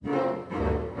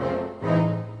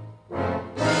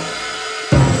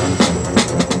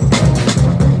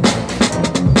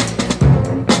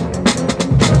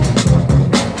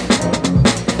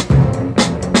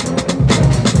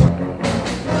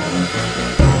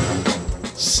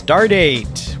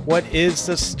Stardate. What is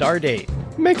the Stardate?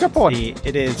 Make up one.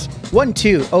 It is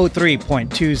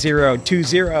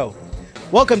 1203.2020.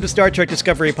 Welcome to Star Trek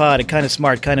Discovery Pod, a kind of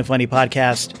smart, kind of funny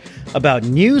podcast about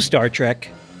new Star Trek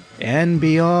and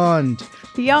beyond.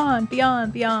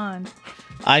 Beyond.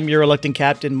 I'm your reluctant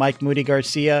captain, Mike Moody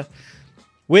Garcia.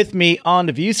 With me on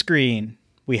the view screen,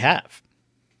 we have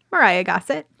Mariah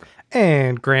Gossett.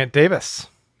 And Grant Davis.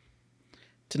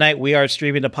 Tonight we are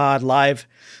streaming the pod live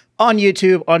on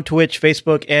YouTube, on Twitch,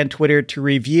 Facebook, and Twitter to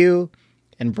review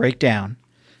and break down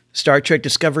Star Trek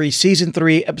Discovery Season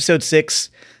 3, Episode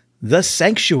 6, The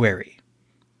Sanctuary.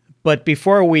 But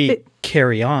before we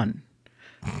carry on,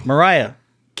 Mariah,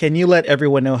 can you let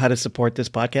everyone know how to support this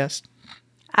podcast?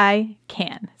 I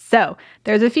can. So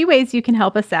there's a few ways you can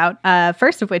help us out.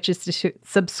 First of which is to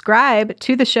subscribe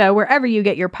to the show wherever you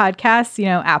get your podcasts,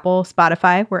 Apple,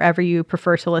 Spotify, wherever you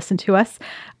prefer to listen to us.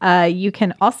 You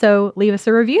can also leave us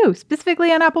a review,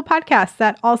 specifically on Apple Podcasts.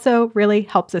 That also really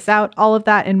helps us out. All of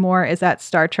that and more is at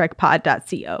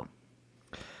StarTrekPod.co.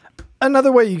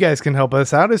 Another way you guys can help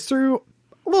us out is through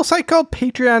a little site called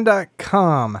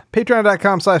Patreon.com.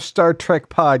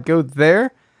 Patreon.com/StarTrekPod. Go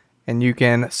there and you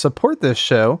can support this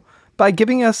show by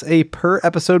giving us a per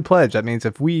episode pledge. That means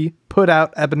if we put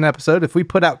out an episode, if we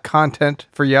put out content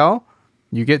for y'all,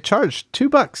 you get charged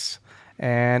 $2.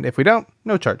 And if we don't,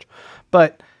 no charge.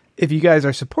 But if you guys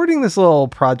are supporting this little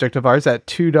project of ours at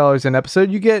 $2 an episode,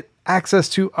 you get access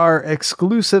to our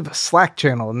exclusive Slack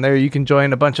channel. And there you can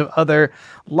join a bunch of other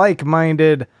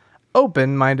like-minded,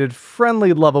 open-minded,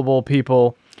 friendly, lovable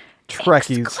people,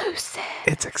 Trekkies.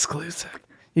 It's exclusive.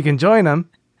 You can join them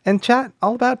and chat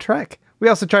all about Trek. We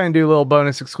also try and do a little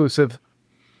bonus exclusive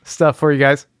stuff for you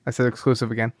guys. I said exclusive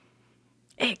again.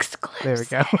 Exclusive.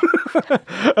 There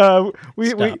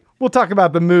we go. We'll talk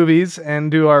about the movies and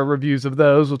do our reviews of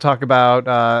those. We'll talk about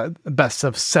Best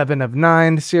of 7 of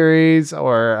 9 series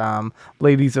or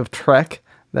Ladies of Trek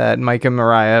that Mike and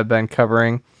Mariah have been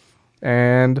covering.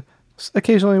 And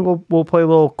occasionally we'll play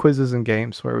little quizzes and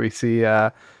games where we see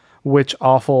which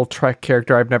awful Trek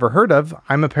character I've never heard of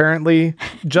I'm apparently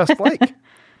just like.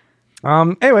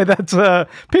 Anyway, that's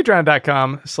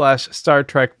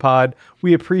patreon.com/StarTrekPod.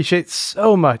 We appreciate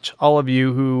so much all of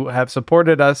you who have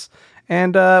supported us,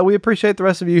 and we appreciate the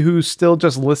rest of you who still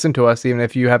just listen to us, even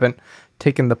if you haven't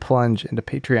taken the plunge into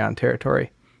Patreon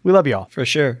territory. We love you all. For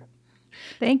sure.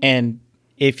 Thank you. And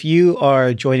if you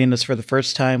are joining us for the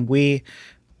first time, we're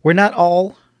not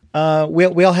all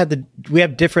we all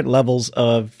have different levels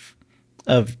of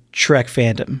Trek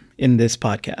fandom in this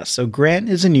podcast. So Grant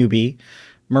is a newbie.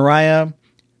 Mariah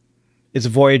is a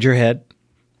Voyager head,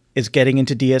 is getting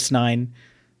into DS9,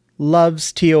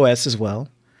 loves TOS as well.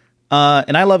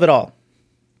 And I love it all,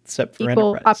 except for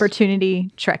Equal Enterprise.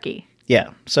 Opportunity Trekkie.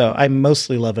 Yeah, so I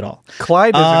mostly love it all.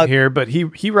 Clyde isn't here, but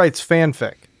he writes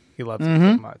fanfic. He loves it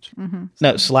so much. Mm-hmm.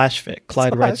 No, /fic.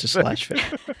 Clyde writes a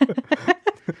 /fic.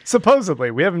 Supposedly.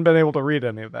 We haven't been able to read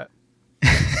any of that.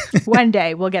 One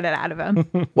day we'll get it out of him.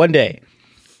 One day.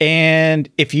 And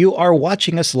if you are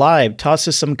watching us live, toss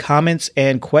us some comments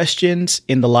and questions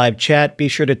in the live chat. Be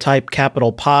sure to type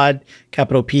capital pod,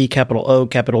 capital P, capital O,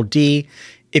 capital D.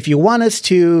 If you want us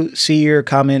to see your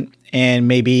comment and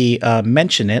maybe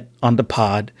mention it on the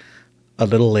pod a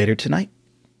little later tonight.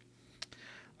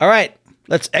 All right,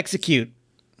 let's execute.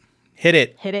 Hit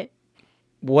it.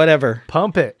 Whatever.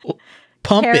 Pump it.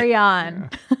 Pump it. Carry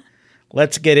on.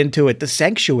 Let's get into it. The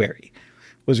Sanctuary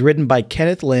was written by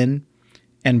Kenneth Lin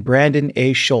and Brandon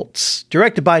A. Schultz.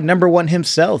 Directed by number one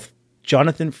himself,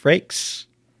 Jonathan Frakes.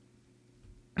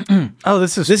 Oh,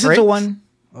 this is the one.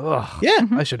 Ugh. Yeah.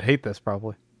 I should hate this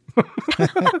probably.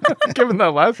 Given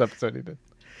that last episode he did.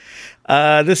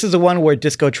 This is the one where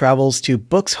Disco travels to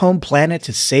Book's home planet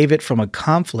to save it from a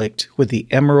conflict with the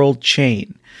Emerald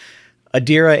Chain.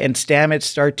 Adira and Stamets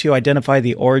start to identify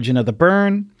the origin of the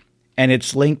burn, and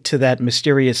it's linked to that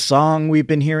mysterious song we've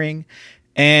been hearing.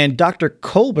 And Dr.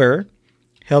 Culber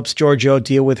helps Georgiou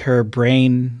deal with her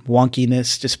brain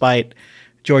wonkiness despite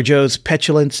Georgiou's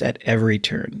petulance at every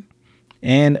turn.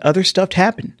 And other stuff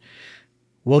happened.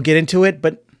 We'll get into it,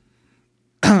 but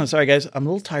sorry guys, I'm a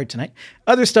little tired tonight.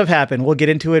 Other stuff happened. We'll get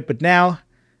into it, but now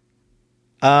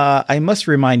I must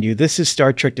remind you, this is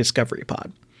Star Trek Discovery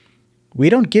Pod. We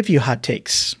don't give you hot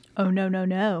takes. Oh,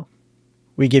 no.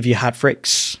 We give you hot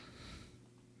freaks.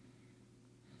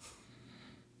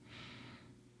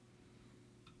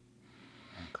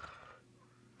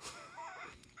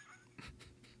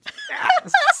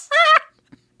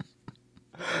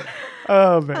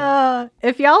 Oh, man.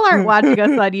 If y'all aren't watching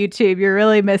us on YouTube, you're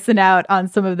really missing out on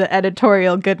some of the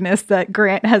editorial goodness that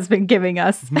Grant has been giving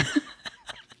us.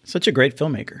 Such a great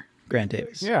filmmaker. Grant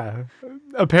Davis. Yeah.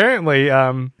 Apparently,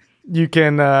 you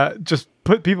can just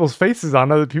put people's faces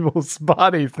on other people's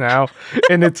bodies now,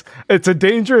 and it's a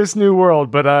dangerous new world.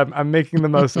 But I'm making the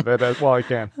most of it while I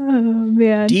can. Oh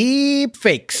man, Deep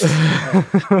fakes.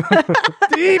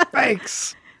 Deep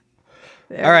fakes.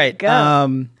 There All right. we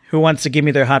go. Who wants to give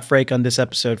me their hot freak on this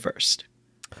episode first?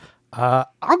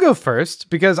 I'll go first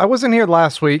because I wasn't here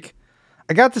last week.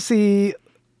 I got to see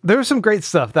there was some great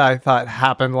stuff that I thought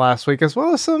happened last week, as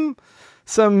well as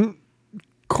some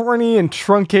corny and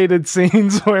truncated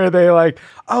scenes where they like,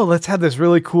 oh, let's have this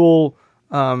really cool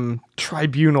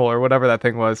tribunal or whatever that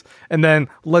thing was, and then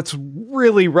let's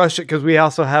really rush it because we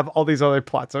also have all these other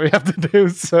plots that we have to do.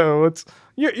 So it's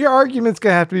your argument's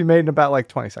gonna have to be made in about like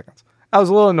 20 seconds. I was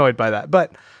a little annoyed by that,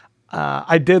 but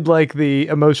I did like the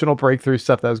emotional breakthrough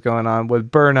stuff that was going on with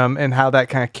Burnham and how that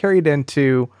kind of carried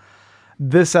into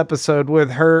this episode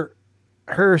with her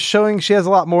showing she has a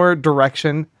lot more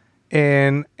direction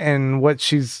in what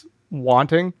she's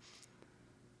wanting.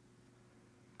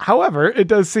 However, it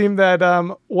does seem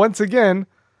that once again,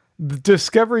 the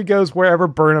Discovery goes wherever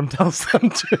Burnham tells them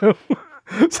to.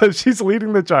 So she's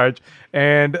leading the charge,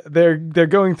 and they're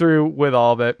going through with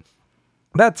all of it.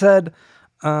 That said,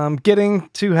 getting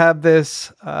to have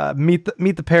this meet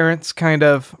the parents kind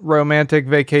of romantic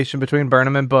vacation between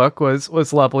Burnham and Book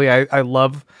was lovely. I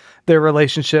love their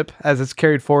relationship as it's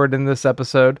carried forward in this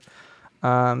episode.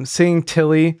 Seeing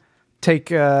Tilly take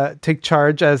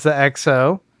charge as the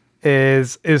XO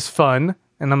is fun,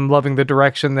 and I'm loving the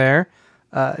direction there.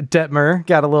 Detmer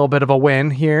got a little bit of a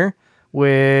win here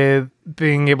with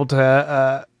being able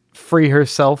to free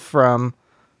herself from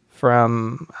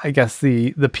I guess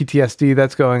the PTSD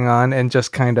that's going on and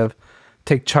just kind of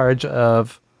take charge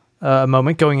of a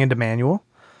moment going into manual.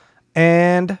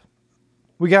 And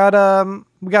we got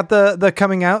the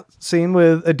coming out scene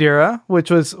with Adira,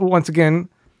 which was once again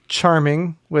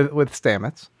charming with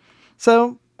Stamets.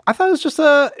 So I thought it was just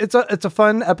it's a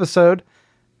fun episode,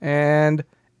 and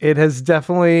it has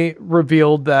definitely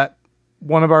revealed that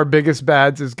one of our biggest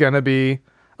bads is going to be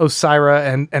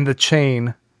Osyraa and the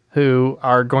Chain, who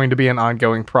are going to be an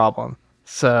ongoing problem.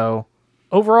 So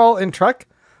overall in Trek,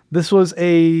 this was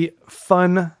a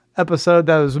fun episode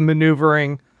that was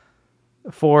maneuvering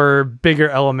for bigger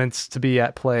elements to be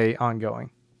at play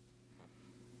ongoing.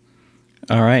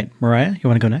 All right, Mariah, you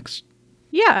want to go next?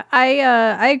 Yeah,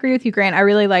 I agree with you, Grant. I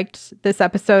really liked this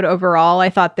episode overall. I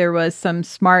thought there was some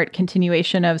smart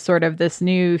continuation of sort of this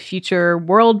new future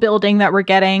world building that we're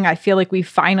getting. I feel like we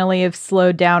finally have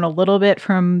slowed down a little bit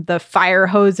from the fire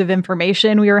hose of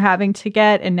information we were having to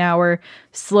get, and now we're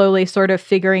slowly sort of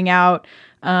figuring out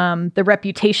the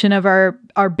reputation of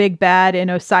our big bad in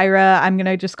Osyraa. I'm going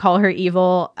to just call her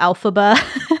evil Alphaba,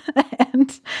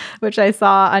 and which I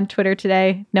saw on Twitter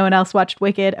today. No one else watched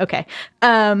Wicked. Okay.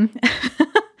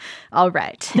 All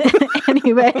right.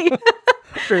 Anyway.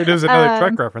 Sure, it is another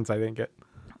Trek reference I didn't get.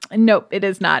 Nope, it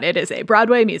is not. It is a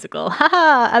Broadway musical.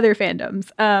 Haha, other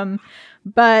fandoms.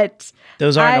 But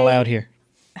those aren't allowed here.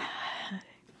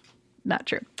 Not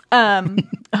true.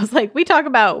 I was like, we talk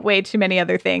about way too many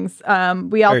other things.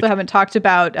 We also haven't talked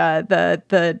about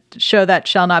the show that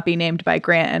shall not be named by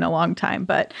Grant in a long time.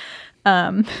 But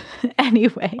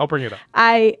anyway, I'll bring it up.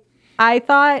 I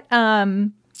thought,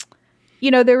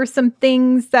 there were some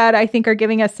things that I think are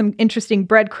giving us some interesting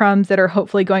breadcrumbs that are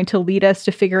hopefully going to lead us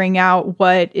to figuring out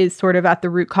what is sort of at the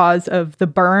root cause of the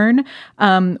burn.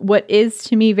 What is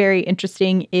to me very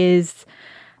interesting is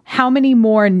how many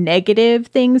more negative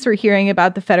things we're hearing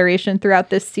about the Federation throughout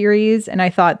this series. And I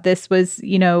thought this was,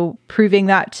 proving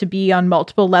that to be on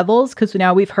multiple levels, because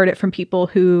now we've heard it from people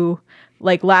who,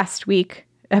 like last week,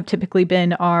 have typically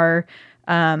been our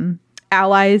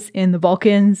allies in the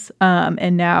Vulcans.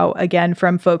 And now, again,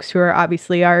 from folks who are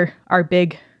obviously our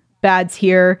big bads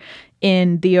here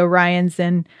in the Orions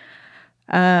and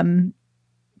the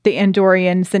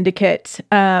Andorian Syndicate.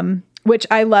 Which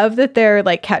I love that their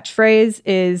like catchphrase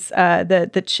is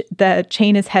the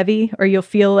chain is heavy, or you'll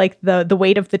feel like the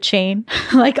weight of the chain.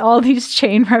 Like all these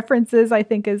chain references, I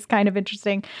think is kind of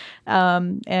interesting,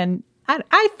 and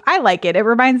I like it. It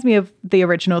reminds me of the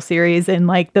original series and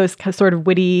like those sort of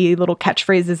witty little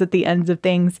catchphrases at the ends of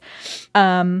things.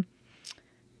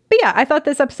 But yeah, I thought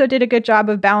this episode did a good job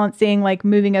of balancing, like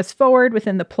moving us forward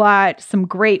within the plot, some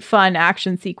great fun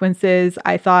action sequences.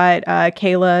 I thought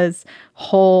Kayla's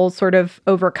whole sort of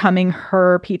overcoming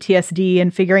her PTSD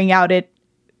and figuring out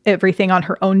everything on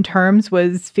her own terms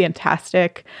was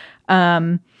fantastic.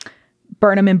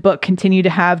 Burnham and Book continue to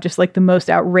have just like the most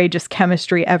outrageous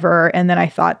chemistry ever. And then I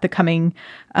thought the coming,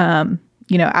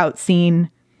 out scene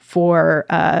for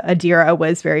Adira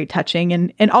was very touching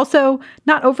and also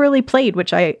not overly played,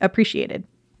 which I appreciated.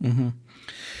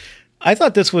 I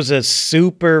thought this was a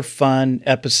super fun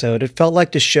episode. It felt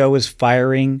like the show was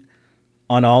firing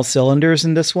on all cylinders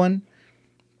in this one.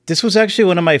 This was actually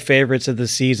one of my favorites of the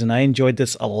season. I enjoyed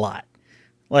this a lot.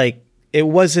 Like, it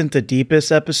wasn't the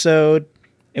deepest episode.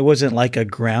 It wasn't like a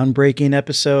groundbreaking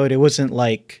episode. It wasn't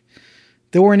like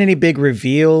there weren't any big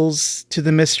reveals to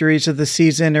the mysteries of the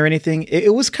season or anything.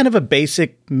 It was kind of a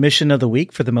basic mission of the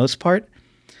week for the most part.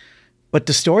 But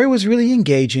the story was really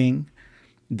engaging.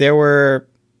 There were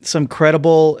some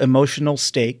credible emotional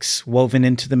stakes woven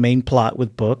into the main plot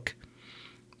with Book.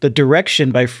 The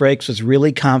direction by Frakes was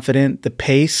really confident. The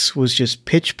pace was just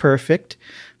pitch perfect.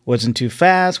 Wasn't too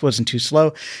fast, wasn't too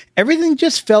slow. Everything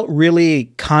just felt really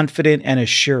confident and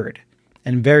assured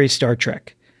and very Star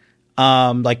Trek.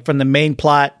 Like from the main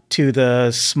plot to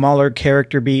the smaller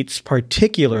character beats,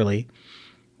 particularly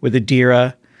with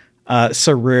Adira,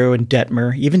 Saru, and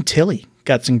Detmer. Even Tilly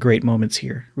got some great moments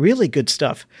here. Really good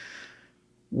stuff.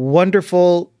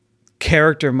 Wonderful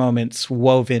character moments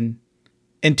woven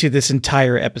into this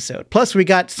entire episode. Plus, we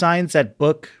got signs that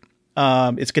Book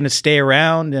is going to stay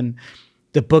around and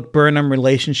the Book Burnham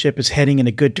relationship is heading in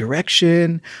a good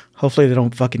direction. Hopefully they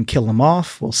don't fucking kill him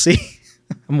off. We'll see.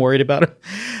 I'm worried about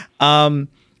him.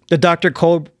 The Dr.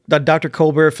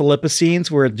 Colbert Philippa scenes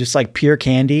were just like pure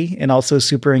candy and also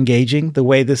super engaging. The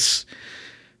way this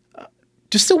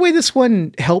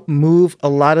one helped move a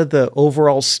lot of the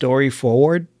overall story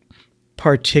forward,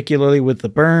 particularly with the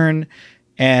burn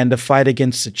and the fight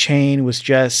against the chain was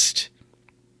just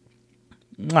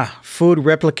food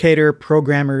replicator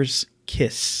programmer's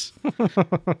kiss.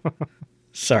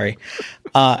 Sorry.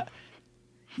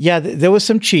 There was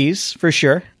some cheese for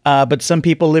sure. But some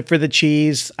people live for the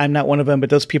cheese. I'm not one of them,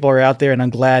 but those people are out there and I'm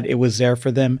glad it was there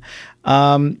for them.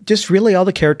 Just really all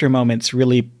the character moments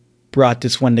really brought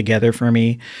this one together for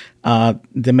me.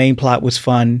 The main plot was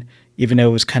fun, even though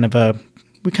it was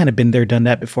we kind of been there, done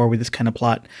that before with this kind of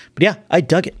plot. But yeah, I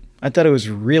dug it. I thought it was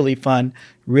really fun,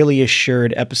 really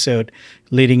assured episode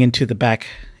leading into the back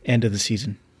end of the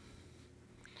season.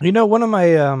 You know, one of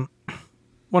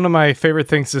my favorite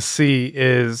things to see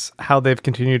is how they've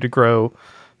continued to grow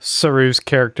Saru's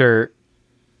character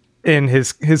in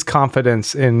his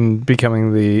confidence in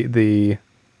becoming the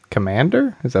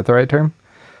commander. Is that the right term?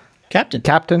 Captain.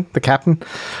 The captain.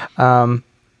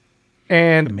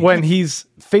 And when he's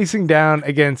facing down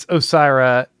against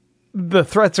Osira, the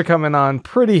threats are coming on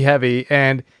pretty heavy,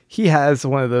 and he has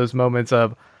one of those moments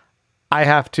of, I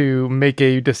have to make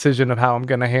a decision of how I'm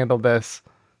going to handle this,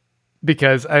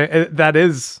 because that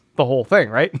is the whole thing,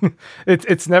 right?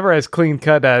 It's never as clean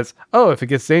cut as, oh, if it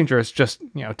gets dangerous, just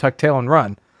tuck tail and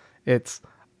run. It's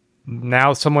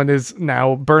now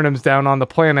Burnham's down on the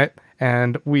planet,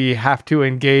 and we have to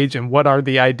engage. And what are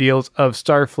the ideals of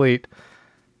Starfleet?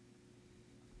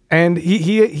 And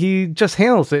he just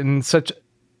handles it in such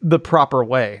the proper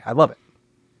way. I love it.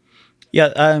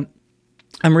 Yeah,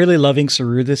 I'm really loving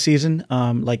Saru this season.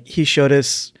 Like he showed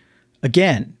us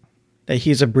again that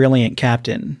he's a brilliant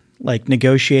captain, like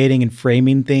negotiating and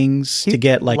framing things to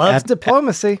get like loves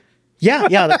diplomacy. Yeah,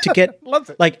 to get loves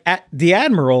it. Like the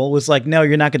admiral was like, no,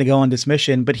 you're not going to go on this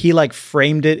mission, but he like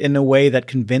framed it in a way that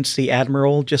convinced the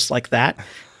admiral just like that,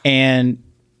 and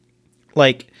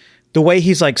like the way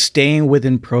he's like staying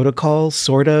within protocol,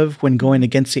 sort of, when going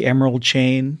against the Emerald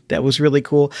Chain, that was really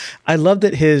cool. I love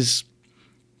that his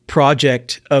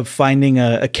project of finding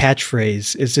a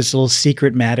catchphrase is this little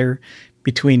secret matter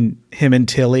between him and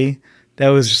Tilly. That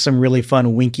was some really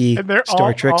fun, winky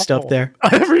Star Trek stuff there.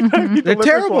 Every time they're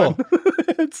terrible.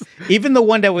 Even the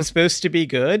one that was supposed to be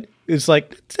good is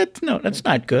like, that's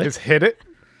not good. Just hit it.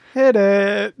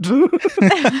 I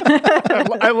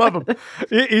love them.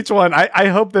 Each one. I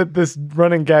hope that this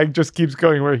running gag just keeps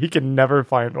going where he can never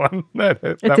find one.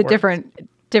 It's a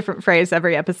different phrase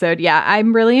every episode. Yeah,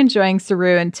 I'm really enjoying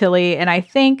Saru and Tilly, and I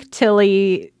think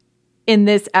Tilly in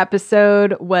this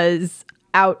episode was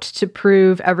out to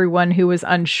prove everyone who was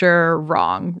unsure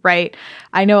wrong, right?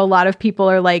 I know a lot of people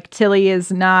are like, Tilly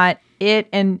is not it,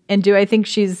 and do I think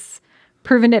she's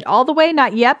proven it all the way?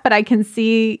 Not yet, but I can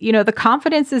see, the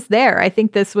confidence is there. I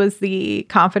think this was the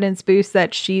confidence boost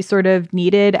that she sort of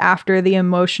needed after the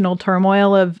emotional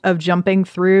turmoil of jumping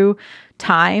through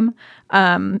time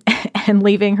and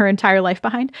leaving her entire life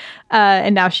behind.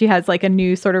 And now she has like a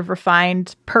new sort of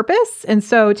refined purpose. And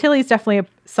so Tilly's definitely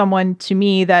someone to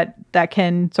me that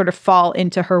can sort of fall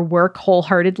into her work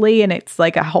wholeheartedly. And it's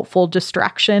like a helpful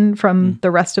distraction from the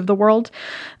rest of the world.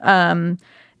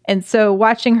 And so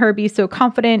watching her be so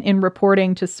confident in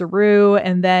reporting to Saru,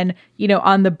 and then,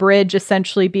 on the bridge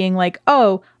essentially being like,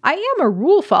 oh, I am a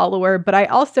rule follower, but I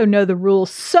also know the rules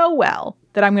so well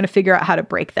that I'm going to figure out how to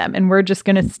break them. And we're just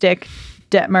going to stick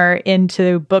Detmer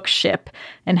into Book's ship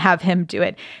and have him do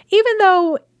it. Even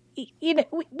though,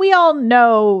 we all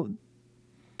know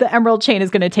the Emerald Chain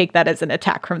is going to take that as an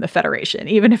attack from the Federation,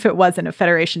 even if it wasn't a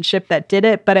Federation ship that did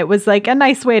it. But it was like a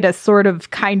nice way to sort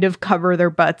of kind of cover their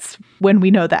butts when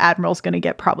we know the Admiral's going to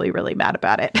get probably really mad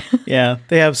about it. Yeah,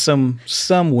 they have some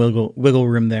wiggle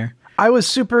room there. I was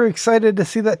super excited to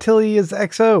see that Tilly is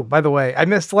XO, by the way. I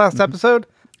missed the last episode,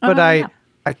 but I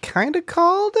kind of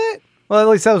called it. Well, at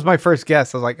least that was my first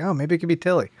guess. I was like, oh, maybe it could be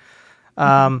Tilly.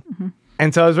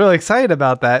 And so I was really excited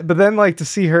about that. But then to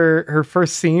see her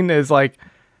first scene is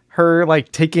her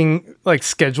taking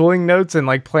scheduling notes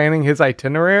and planning his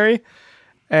itinerary.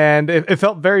 And it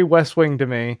felt very West Wing to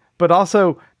me, but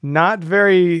also not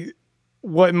very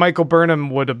what Michael Burnham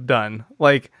would have done.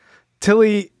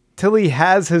 Tilly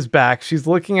has his back. She's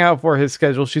looking out for his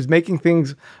schedule. She's making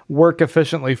things work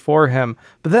efficiently for him.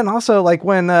 But then also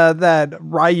when that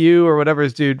Ryu or whatever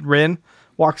his dude, Rin,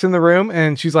 walks in the room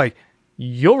and she's like,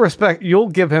 you'll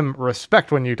give him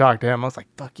respect when you talk to him. I was like,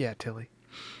 fuck yeah, Tilly.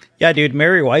 Yeah, dude,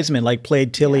 Mary Wiseman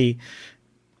played Tilly,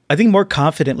 I think, more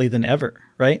confidently than ever,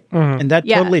 right? Mm-hmm. And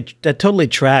that totally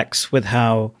tracks with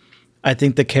how I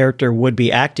think the character would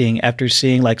be acting after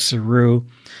seeing Saru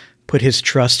put his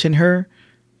trust in her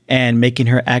and making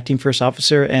her acting first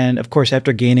officer. And of course,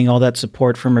 after gaining all that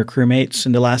support from her crewmates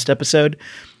in the last episode,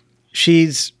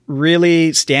 she's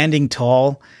really standing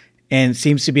tall and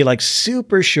seems to be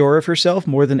super sure of herself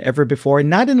more than ever before.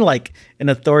 Not in an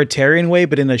authoritarian way,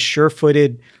 but in a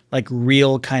sure-footed,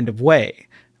 real kind of way.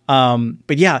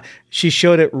 But yeah, she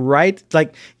showed it right.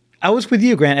 I was with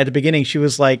you, Grant, at the beginning. She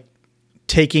was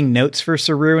taking notes for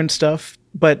Saru and stuff,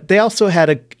 but they also had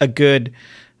a good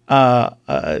kind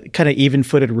of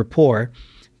even-footed rapport.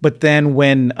 But then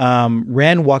when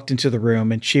Ren walked into the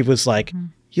room and she was like,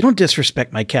 you don't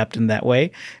disrespect my captain that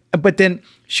way. But then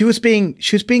she was being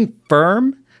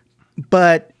firm,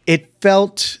 but it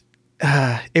felt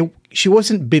she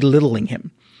wasn't belittling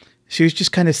him. She was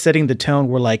just kind of setting the tone.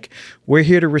 We're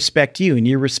here to respect you and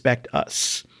you respect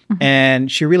us. Mm-hmm. And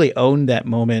she really owned that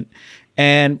moment.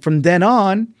 And from then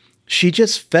on, she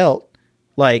just felt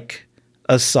like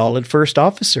a solid first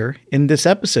officer in this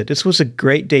episode. This was a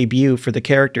great debut for the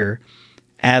character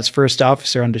as first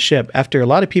officer on the ship, after a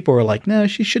lot of people were like, no,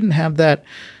 she shouldn't have that.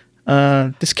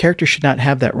 This character should not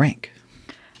have that rank.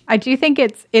 I do think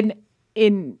it's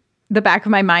in the back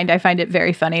of my mind, I find it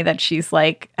very funny that she's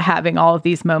having all of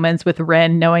these moments with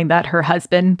Rin, knowing that her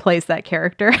husband plays that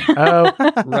character. Oh,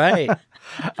 right.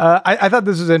 I thought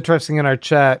this was interesting in our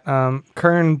chat.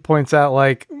 Kern points out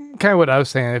kind of what I was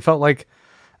saying. It felt like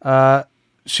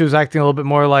she was acting a little bit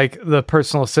more like the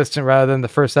personal assistant rather than the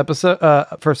first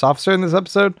officer in this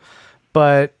episode.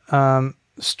 But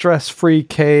Stress-Free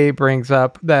K brings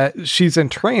up that she's in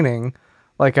training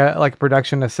like a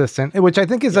production assistant, which I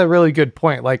think is a really good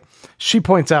point. She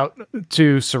points out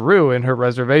to Saru in her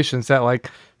reservations that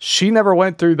she never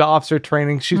went through the officer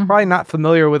training. She's probably not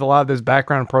familiar with a lot of this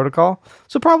background protocol.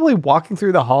 So probably walking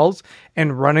through the halls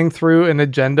and running through an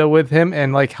agenda with him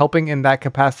and helping in that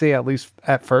capacity, at least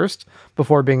at first,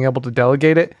 before being able to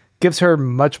delegate it, gives her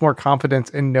much more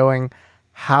confidence in knowing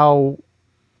how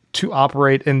to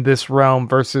operate in this realm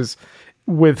versus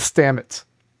with Stamets.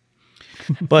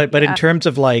 But in terms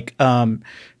of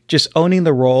just owning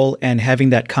the role and having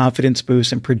that confidence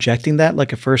boost and projecting that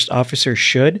like a first officer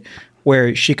should,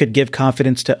 where she could give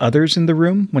confidence to others in the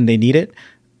room when they need it,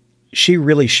 she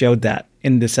really showed that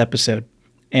in this episode.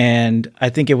 And I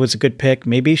think it was a good pick.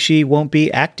 Maybe she won't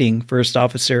be acting first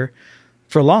officer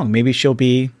for long. Maybe she'll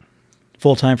be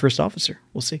full-time first officer.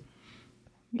 We'll see.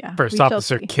 Yeah. First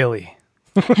officer Killy.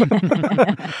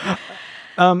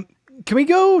 Can we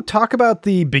go talk about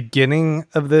the beginning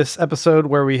of this episode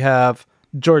where we have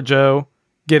Georgiou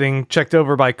getting checked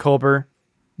over by Culber?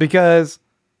 Because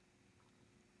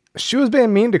she was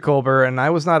being mean to Culber and I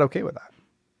was not okay with that.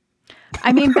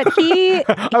 I mean, but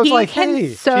I was like, hey,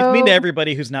 she's mean to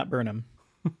everybody who's not Burnham.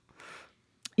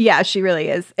 Yeah, she really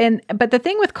is. But the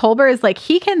thing with Culber is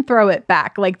he can throw it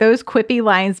back. Those quippy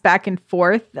lines back and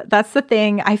forth. That's the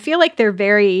thing. I feel like they're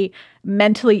very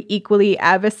mentally equally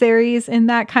adversaries in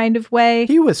that kind of way.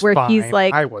 He was where fine. He's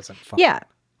I wasn't fine. Yeah.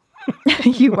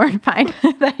 You weren't fine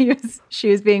that she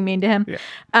was being mean to him.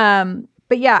 Yeah.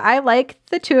 But yeah, I like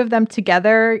the two of them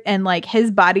together, and like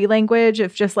his body language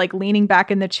of just like leaning back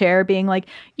in the chair, being like,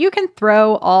 you can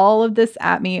throw all of this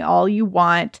at me all you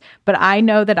want, but I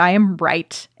know that I am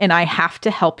right and I have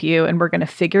to help you and we're going to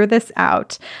figure this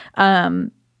out.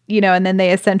 And then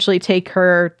they essentially take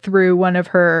her through one of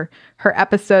her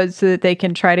episodes so that they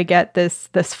can try to get this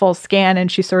full scan,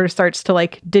 and she sort of starts to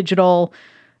like digital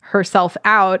herself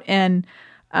out. And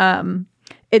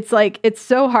it's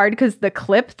so hard because the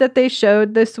clip that they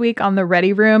showed this week on the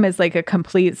Ready Room is like a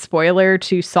complete spoiler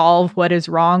to solve what is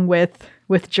wrong with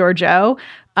Georgiou.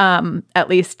 At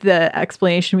least the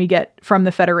explanation we get from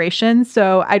the Federation.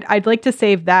 So I'd like to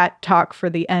save that talk for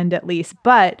the end at least.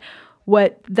 But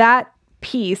what that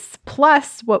piece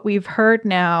plus what we've heard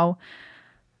now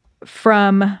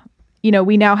from,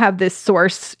 we now have this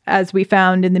source, as we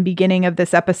found in the beginning of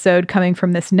this episode, coming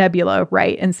from this nebula,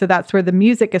 right? And so that's where the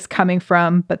music is coming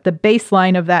from. But the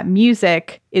baseline of that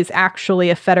music is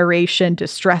actually a Federation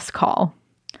distress call.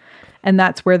 And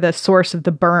that's where the source of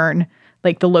the burn,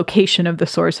 like the location of the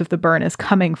source of the burn, is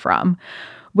coming from,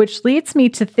 which leads me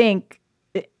to think,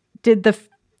 did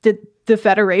the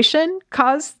Federation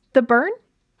cause the burn?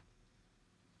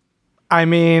 I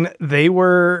mean, they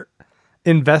were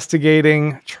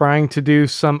investigating, trying to do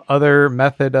some other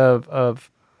method of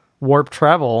warp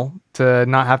travel to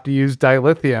not have to use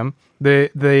dilithium.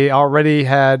 They already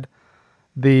had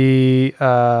the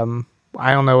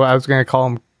I don't know, I was going to call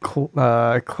them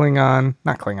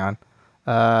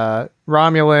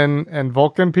Romulan and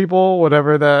Vulcan people,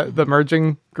 whatever the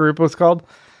merging group was called,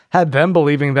 had them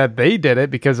believing that they did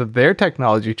it because of their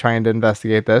technology trying to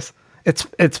investigate this.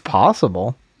 It's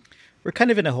possible. We're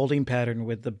kind of in a holding pattern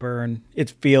with the burn.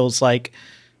 It feels like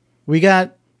we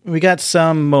got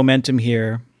some momentum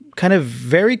here. Kind of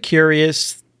very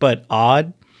curious, but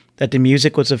odd that the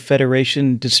music was a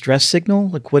Federation distress signal.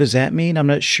 Like, what does that mean? I'm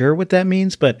not sure what that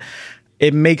means, but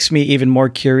it makes me even more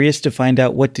curious to find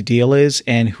out what the deal is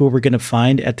and who we're going to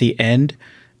find at the end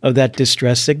of that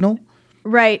distress signal.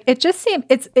 Right. It just seems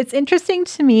it's interesting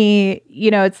to me.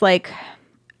 It's like,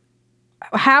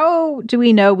 how do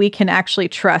we know we can actually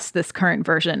trust this current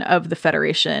version of the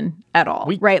Federation at all?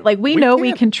 Right? Like we know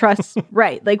we can trust,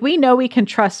 right. Like we know we can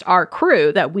trust our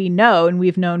crew that we know and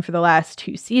we've known for the last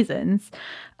 2 seasons.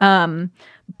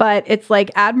 But it's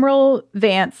like Admiral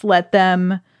Vance let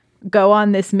them go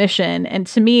on this mission. And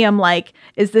to me, I'm like,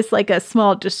 is this like a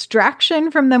small distraction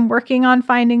from them working on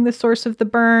finding the source of the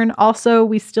burn? Also,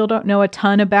 we still don't know a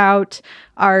ton about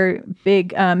our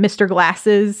big Mr.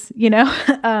 Glasses,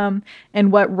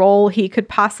 and what role he could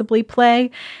possibly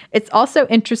play. It's also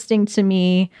interesting to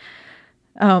me.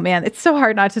 Oh man, it's so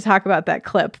hard not to talk about that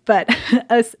clip, but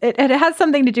it has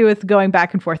something to do with going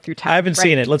back and forth through time. I haven't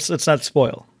seen it. Let's not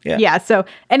spoil. Yeah. Yeah. So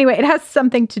anyway, it has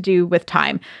something to do with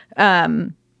time.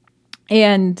 But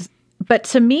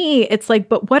to me, it's like,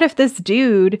 but what if this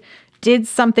dude did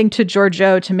something to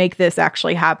Georgiou to make this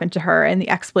actually happen to her? And the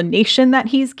explanation that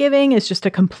he's giving is just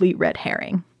a complete red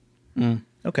herring.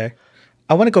 Okay.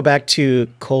 I want to go back to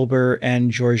Culber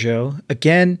and Georgiou.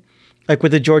 Again, like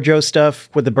with the Georgiou stuff,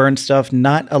 with the burn stuff,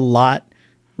 not a lot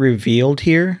revealed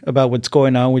here about what's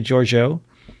going on with Georgiou.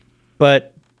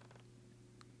 But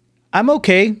I'm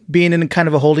okay being in kind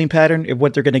of a holding pattern if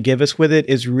what they're going to give us with it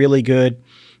is really good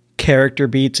character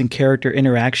beats and character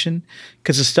interaction,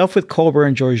 because the stuff with Culber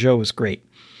and Georgiou was great.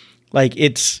 Like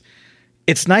it's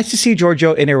nice to see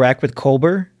Georgiou interact with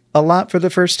Culber a lot for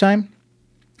the first time,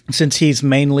 since he's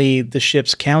mainly the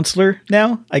ship's counselor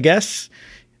now, I guess.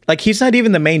 Like he's not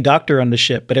even the main doctor on the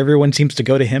ship, but everyone seems to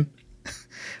go to him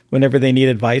whenever they need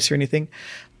advice or anything.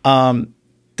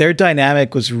 Their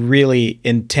dynamic was really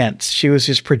intense. She was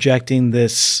just projecting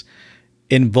this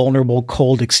invulnerable,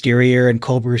 cold exterior, and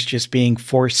Culber's just being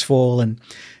forceful and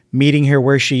meeting her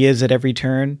where she is at every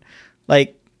turn.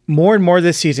 Like more and more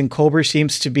this season, Culber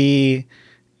seems to be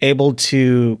able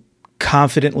to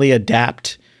confidently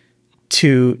adapt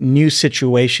to new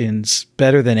situations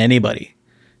better than anybody,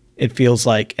 it feels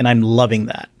like, and I'm loving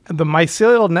that. The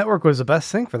mycelial network was the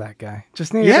best thing for that guy.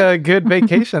 Just needed a good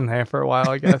vacation there for a while,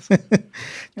 I guess.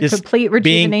 Just complete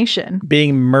rejuvenation.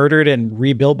 Being murdered and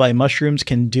rebuilt by mushrooms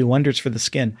can do wonders for the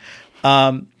skin.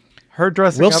 Her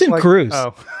dressing Wilson up like, Cruz.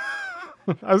 Oh.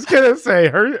 I was gonna say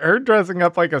her dressing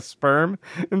up like a sperm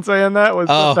and saying that was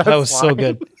the best that was line. so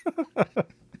good.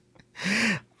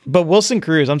 But Wilson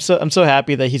Cruz, I'm so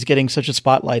happy that he's getting such a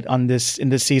spotlight on this in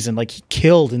this season. Like he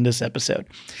killed in this episode.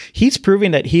 He's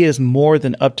proving that he is more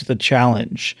than up to the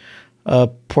challenge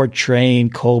of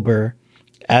portraying Culber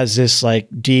as this like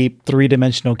deep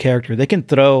 3-dimensional character. They can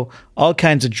throw all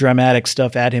kinds of dramatic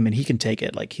stuff at him and he can take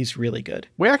it. Like, he's really good.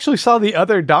 We actually saw the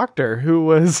other doctor who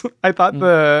was, I thought,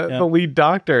 the lead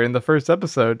doctor in the first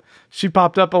episode. She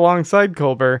popped up alongside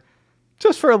Culber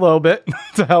just for a little bit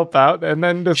to help out and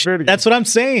then disappeared again. That's what I'm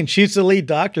saying. She's the lead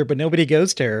doctor, but nobody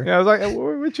goes to her. Yeah, I was like,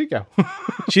 where'd she go?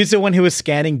 She's the one who was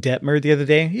scanning Detmer the other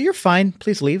day. You're fine.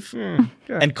 Please leave.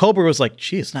 And Culber was like,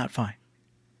 she is not fine.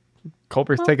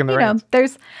 Culber's taking the reins.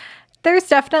 There's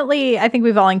definitely, I think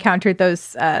we've all encountered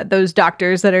those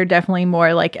doctors that are definitely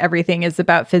more like everything is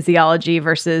about physiology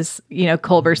versus,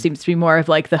 Culber seems to be more of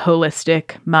like the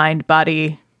holistic mind,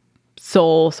 body,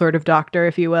 soul sort of doctor,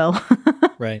 if you will.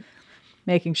 Right.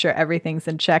 Making sure everything's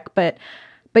in check. But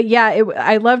yeah,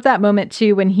 I love that moment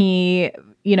too, when he,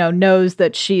 knows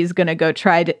that she's going to go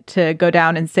try to go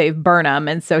down and save Burnham.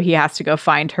 And so he has to go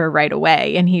find her right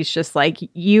away. And he's just like,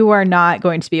 you are not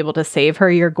going to be able to save her.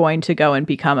 You're going to go and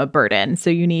become a burden. So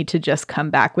you need to just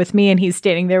come back with me. And he's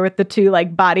standing there with the two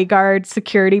like bodyguard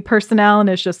security personnel. And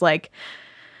it's just like,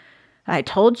 I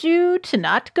told you to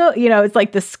not go. It's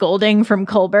like the scolding from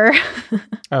Culber.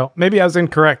 Oh, maybe I was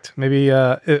incorrect. Maybe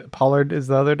Pollard is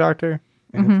the other doctor.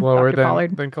 And it's lower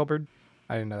than Culber.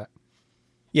 I didn't know that.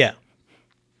 Yeah.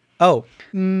 Oh,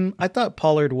 I thought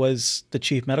Pollard was the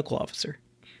chief medical officer.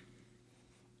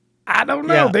 I don't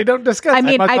know. Yeah. They don't discuss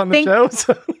that much on the show.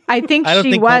 So. I think I don't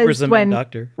she think was Culber's the main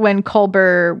doctor. When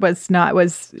Culber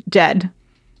was dead,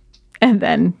 and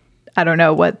then I don't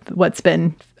know what's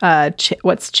been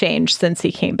what's changed since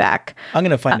he came back. I'm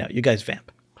gonna find out. You guys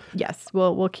vamp. Yes,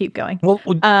 we'll keep going. Well,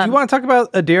 do you want to talk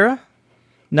about Adira?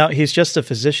 No, he's just a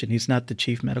physician. He's not the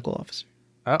chief medical officer.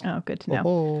 Oh, good to know.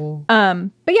 Oh.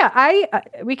 But yeah,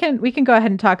 we can go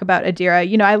ahead and talk about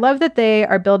Adira. I love that they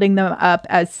are building them up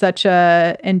as such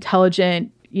a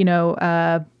intelligent,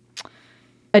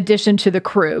 addition to the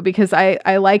crew, because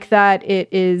I like that it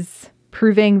is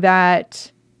proving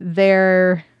that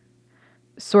their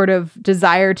sort of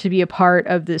desire to be a part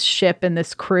of this ship and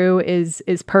this crew is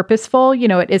purposeful.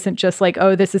 It isn't just like,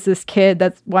 oh, this is this kid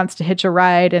that wants to hitch a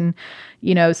ride and,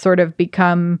 sort of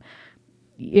become,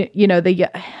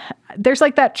 there's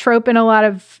like that trope in a lot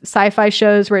of sci-fi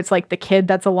shows where it's like the kid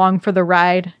that's along for the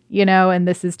ride, and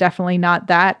this is definitely not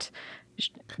that.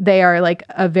 They are like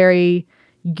a very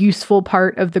useful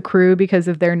part of the crew because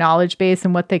of their knowledge base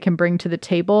and what they can bring to the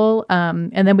table.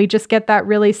 And then we just get that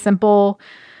really simple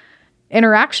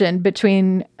interaction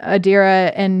between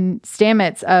Adira and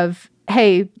Stamets of,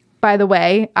 hey, by the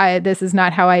way, this is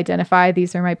not how I identify.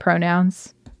 These are my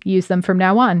pronouns. Use them from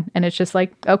now on. And it's just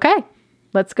like, okay,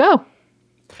 let's go.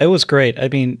 It was great. I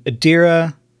mean,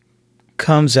 Adira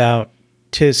comes out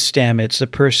to Stamets, the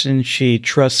person she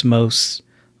trusts most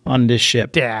on this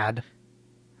ship. Dad.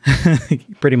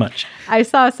 Pretty much. I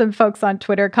saw some folks on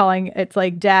Twitter calling it's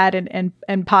like Dad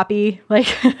and Poppy, like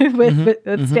with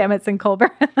Stamets and Culber.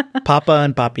 Papa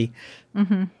and Poppy.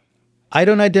 Mm-hmm. I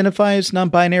don't identify as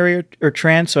non-binary or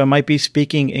trans, so I might be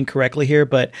speaking incorrectly here,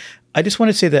 but I just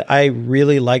want to say that I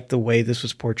really liked the way this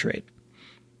was portrayed.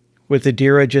 With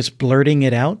Adira just blurting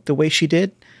it out the way she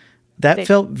did. That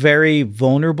felt very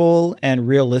vulnerable and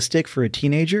realistic for a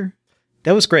teenager.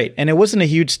 That was great. And it wasn't a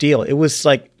huge deal. It was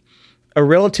like a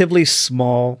relatively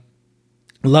small,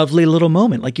 lovely little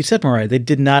moment. Like you said, Mariah, they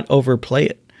did not overplay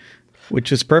it,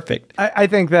 which is perfect. I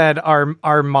think that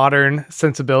our modern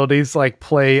sensibilities like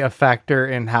play a factor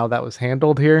in how that was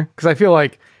handled here. Because I feel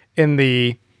like in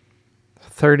the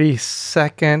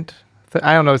 32nd,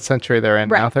 I don't know what century they're in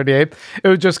now, 38th, it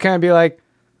would just kind of be like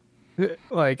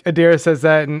Adira says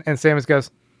that and Stamets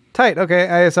goes, tight, okay,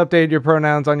 I just updated your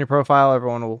pronouns on your profile.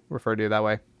 Everyone will refer to you that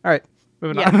way. All right.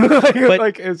 Moving on.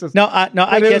 But it was just,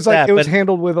 I get that. It was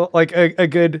handled with like a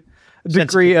good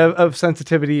degree of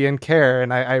sensitivity and care,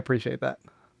 and I appreciate that.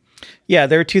 Yeah,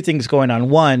 there are two things going on.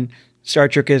 One, Star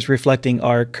Trek is reflecting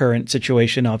our current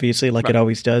situation, obviously, like it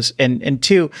always does. And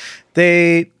two,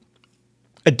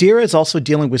 Adira is also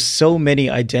dealing with so many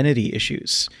identity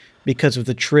issues because of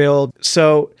the Trill.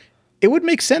 So it would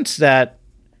make sense that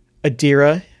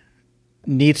Adira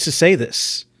needs to say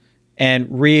this and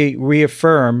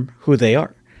reaffirm who they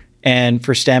are. And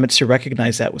for Stamets to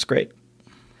recognize that was great.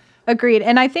 Agreed.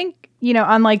 And I think,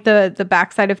 on like the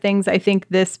backside of things, I think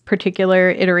this particular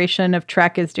iteration of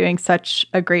Trek is doing such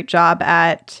a great job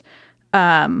at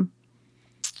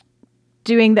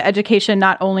doing the education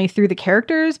not only through the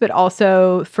characters, but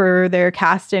also for their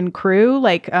cast and crew.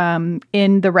 Like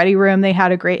in the Ready Room, they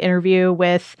had a great interview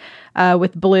with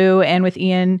Blue and with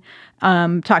Ian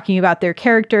talking about their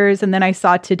characters. And then I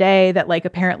saw today that like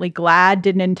apparently GLAAD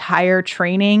did an entire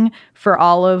training for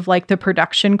all of like the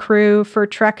production crew for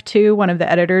Trek 2. One of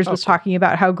the editors was talking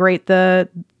about how great the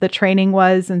training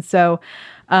was. And so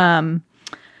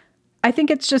I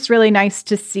think it's just really nice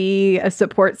to see a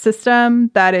support system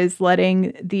that is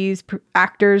letting these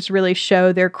actors really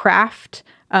show their craft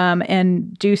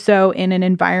and do so in an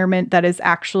environment that is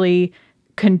actually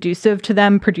conducive to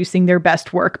them producing their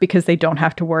best work, because they don't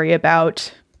have to worry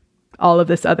about all of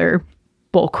this other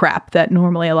bull crap that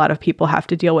normally a lot of people have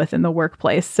to deal with in the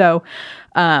workplace. So,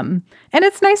 and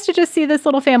it's nice to just see this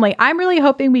little family. I'm really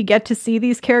hoping we get to see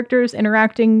these characters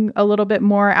interacting a little bit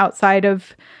more outside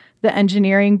of the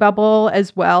engineering bubble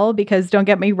as well, because don't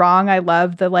get me wrong, I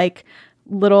love the like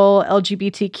little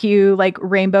LGBTQ like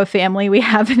rainbow family we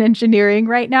have in engineering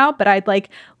right now, but I'd like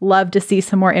love to see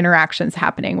some more interactions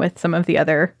happening with some of the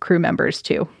other crew members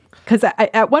too. Because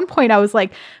at one point I was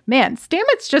like, man,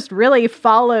 Stamets just really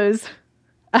follows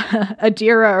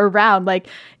Adira around, like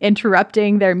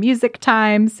interrupting their music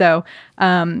time. So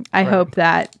I hope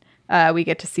that we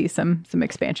get to see some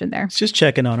expansion there. It's just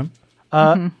checking on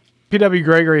him. PW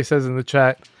Gregory says in the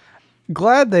chat,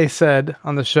 glad they said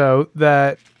on the show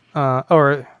that,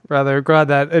 or rather, glad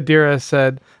that Adira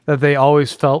said that they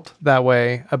always felt that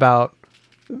way about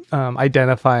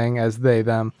identifying as they,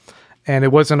 them. And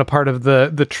it wasn't a part of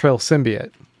the Trill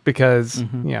symbiote because,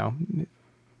 you know,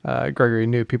 Gregory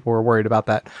knew people were worried about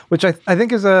that, which I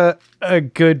think is a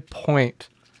good point.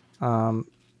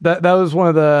 That was one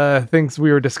of the things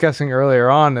we were discussing earlier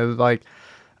on, is like,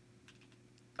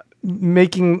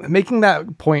 making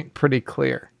that point pretty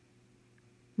clear,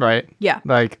 right? Yeah.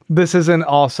 Like this isn't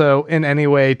also in any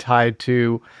way tied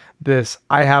to this.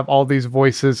 I have all these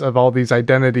voices of all these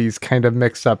identities kind of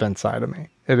mixed up inside of me.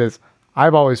 It is.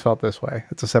 I've always felt this way.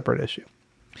 It's a separate issue.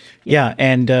 Yeah.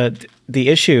 And the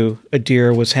issue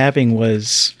Adira was having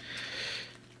was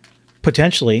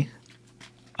potentially,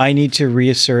 I need to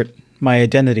reassert my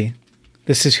identity.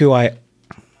 This is who I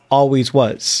always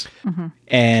was.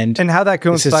 And how that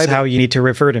coincided. This is how you need to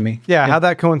refer to me. Yeah, how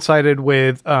that coincided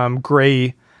with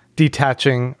Gray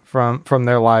detaching from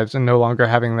their lives and no longer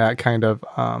having that kind of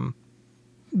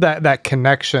that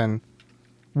connection,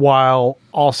 while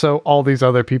also all these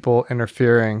other people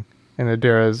interfering in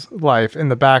Adira's life in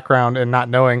the background and not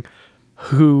knowing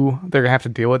who they're gonna have to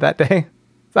deal with that day.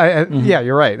 Yeah,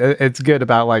 you're right. It's good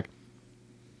about like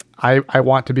I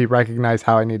want to be recognized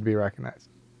how I need to be recognized.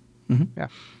 Yeah.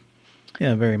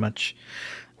 Yeah, very much.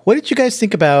 What did you guys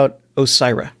think about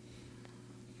Osira,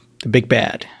 the big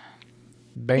bad?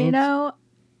 Bangs? You know,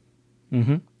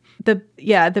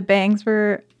 the bangs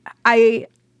were. I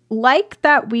like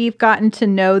that we've gotten to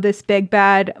know this big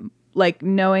bad, like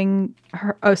knowing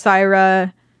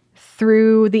Osira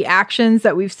through the actions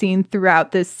that we've seen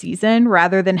throughout this season,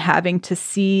 rather than having to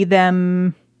see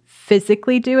them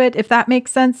physically do it, if that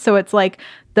makes sense. So it's like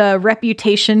the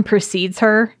reputation precedes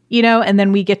her, you know, and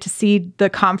then we get to see the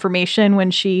confirmation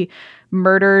when she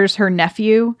murders her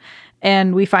nephew,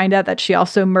 and we find out that she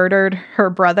also murdered her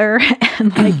brother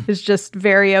and like is just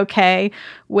very okay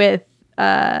with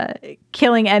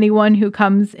killing anyone who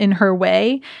comes in her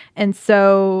way. And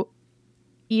so,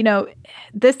 you know,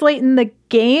 this late in the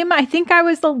game, I think I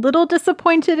was a little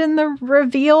disappointed in the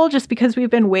reveal just because we've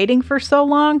been waiting for so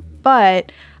long,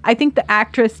 but I think the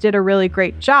actress did a really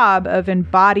great job of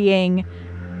embodying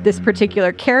this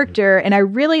particular character. And I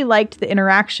really liked the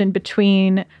interaction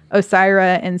between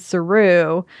Osira and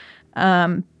Saru,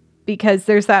 because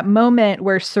there's that moment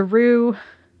where Saru,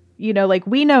 you know, like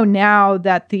we know now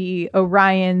that the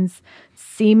Orions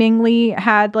seemingly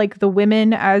had like the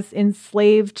women as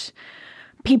enslaved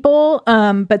people,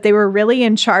 but they were really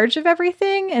in charge of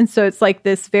everything. And so it's like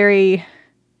this very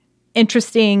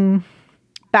interesting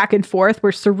back and forth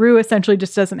where Saru essentially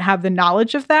just doesn't have the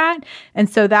knowledge of that. And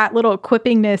so that little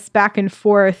quippingness back and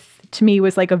forth to me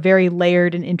was like a very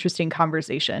layered and interesting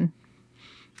conversation.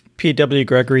 P.W.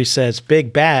 Gregory says,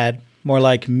 big bad, more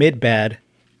like mid bad.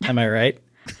 Am I right?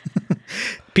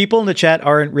 People in the chat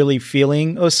aren't really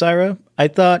feeling Osira. I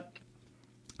thought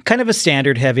kind of a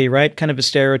standard heavy, right? Kind of a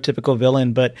stereotypical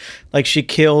villain, but like she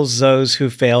kills those who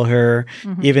fail her.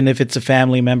 Even if it's a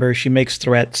family member, she makes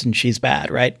threats and she's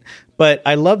bad, right? But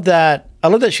I love that. I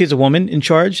love that she's a woman in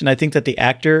charge. And I think that the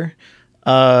actor,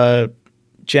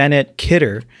 Janet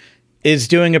Kidder, is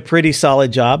doing a pretty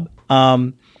solid job.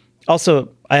 Also,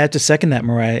 I have to second that,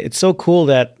 Mariah. It's so cool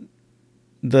that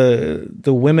the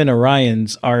women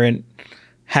Orions aren't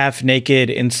half-naked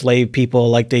enslaved people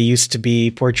like they used to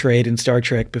be portrayed in Star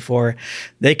Trek before.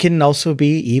 They can also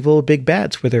be evil big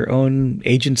bads with their own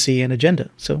agency and agenda.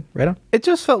 So, right on. It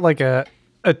just felt like a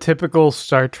typical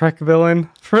Star Trek villain,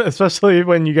 especially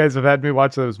when you guys have had me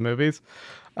watch those movies.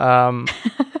 There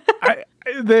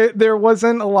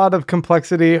wasn't a lot of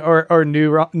complexity or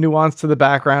nuance to the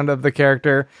background of the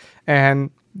character, and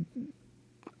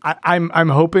I'm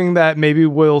hoping that maybe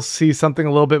we'll see something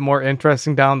a little bit more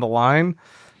interesting down the line.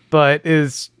 But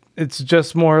it's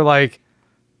just more like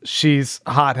she's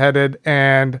hot-headed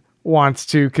and wants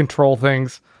to control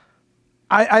things.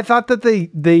 I thought that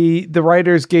the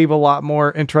writers gave a lot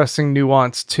more interesting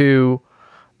nuance to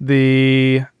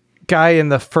the guy in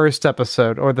the first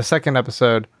episode or the second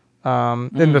episode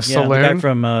in the saloon.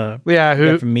 The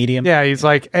guy from Medium. Yeah, he's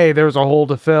like, hey, there's a hole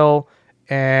to fill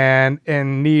and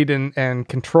need and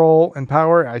control and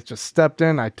power. I just stepped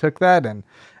in, I took that, and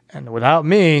without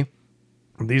me,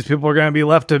 these people are going to be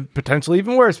left to potentially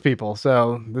even worse people.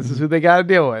 So this is who they got to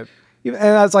deal with. And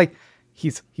I was like,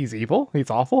 he's evil, he's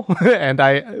awful, and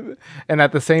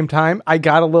at the same time, I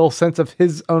got a little sense of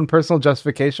his own personal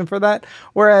justification for that.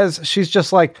 Whereas she's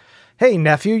just like, hey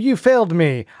nephew, you failed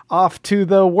me. Off to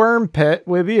the worm pit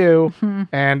with you,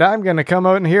 and I'm going to come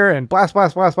out in here and blast.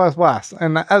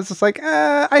 And I was just like,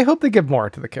 I hope they give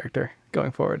more to the character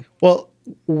going forward. Well,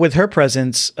 with her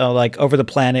presence, like over the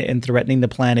planet and threatening the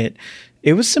planet,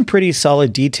 it was some pretty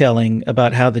solid detailing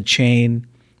about how the chain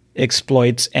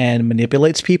exploits and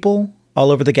manipulates people all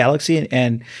over the galaxy.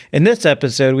 And in this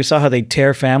episode, we saw how they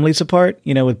tear families apart,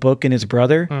 with Book and his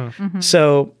brother.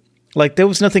 So, like, there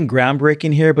was nothing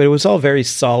groundbreaking here, but it was all very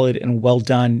solid and well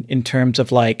done in terms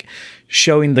of, like,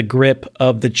 showing the grip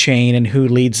of the chain and who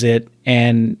leads it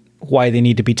and why they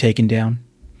need to be taken down.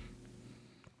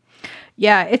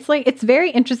 Yeah, it's very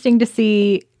interesting to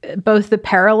see both the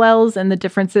parallels and the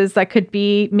differences that could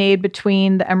be made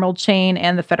between the Emerald Chain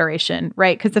and the Federation,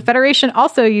 right? Because the Federation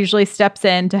also usually steps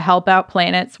in to help out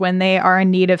planets when they are in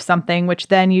need of something, which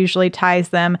then usually ties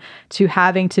them to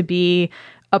having to be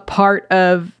a part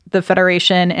of the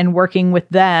Federation and working with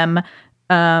them,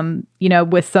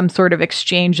 with some sort of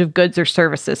exchange of goods or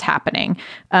services happening.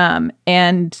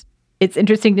 And it's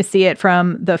interesting to see it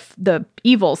from the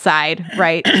evil side,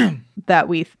 right? that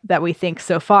we think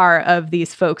so far of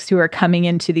these folks who are coming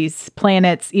into these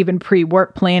planets, even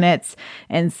pre-warp planets,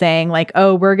 and saying like,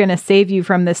 oh, we're going to save you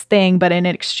from this thing, but in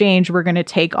exchange, we're going to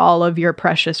take all of your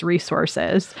precious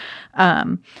resources.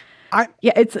 Anyway.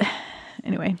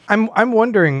 I'm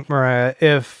wondering, Mariah,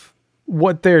 if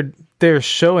what they're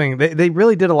showing, they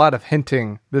really did a lot of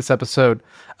hinting this episode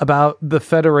about the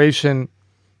Federation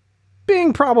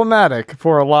being problematic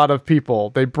for a lot of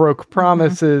people. They broke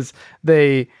promises.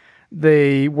 They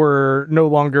were no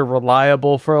longer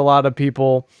reliable for a lot of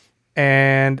people.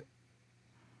 And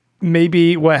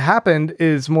maybe what happened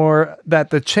is more that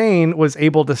the chain was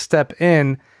able to step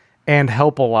in and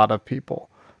help a lot of people.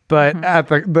 But at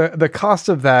the cost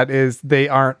of that is they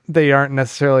aren't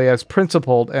necessarily as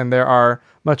principled, and there are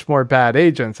much more bad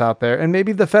agents out there. And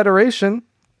maybe the Federation,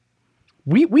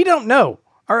 we don't know.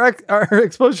 Our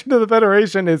exposure to the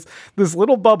Federation is this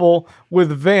little bubble with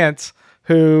Vance,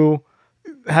 who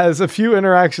has a few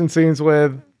interaction scenes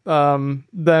with them,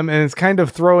 and is kind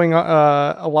of throwing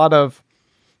a lot of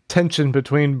tension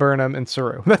between Burnham and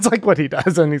Saru. That's like what he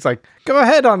does, and he's like, "Go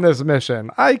ahead on this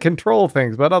mission. I control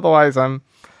things, but otherwise, I'm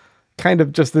kind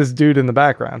of just this dude in the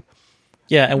background."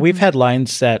 Yeah, and we've had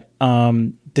lines that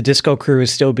the Disco crew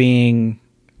is still being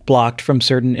blocked from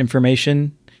certain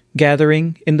information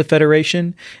gathering in the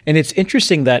Federation. And it's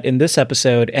interesting that in this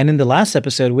episode and in the last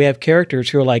episode, we have characters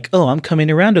who are like, oh, I'm coming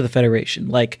around to the Federation.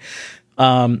 Like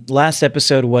last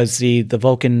episode was the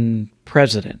Vulcan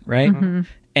president, right?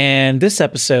 And this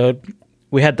episode,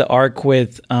 we had the arc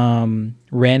with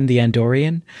Ren the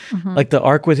Andorian. Like the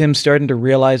arc with him starting to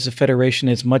realize the Federation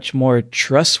is much more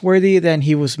trustworthy than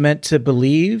he was meant to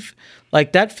believe.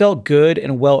 Like that felt good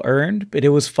and well earned, but it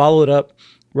was followed up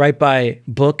right by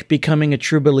Book becoming a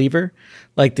true believer.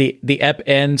 Like the ep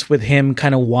ends with him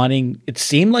kind of wanting, it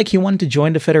seemed like he wanted to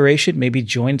join the Federation, maybe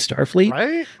join Starfleet.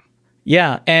 Right?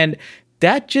 Yeah, and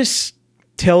that just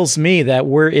tells me that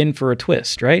we're in for a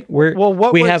twist, right?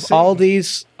 We have all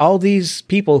these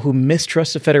people who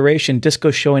mistrust the Federation. Disco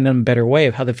showing them a better way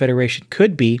of how the Federation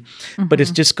could be, but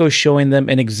it's Disco showing them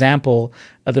an example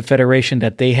of the Federation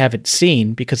that they haven't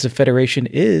seen, because the Federation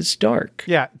is dark.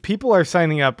 Yeah, people are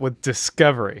signing up with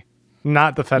Discovery,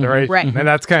 not the Federation. Right. And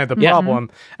that's kind of the problem.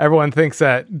 Everyone thinks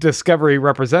that Discovery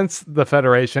represents the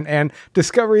Federation, and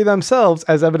Discovery themselves,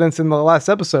 as evidenced in the last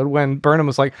episode when Burnham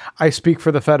was like, I speak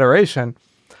for the Federation.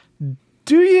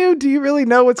 Do you really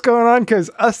know what's going on? Because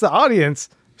us, the audience,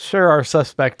 sure are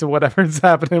suspect to whatever's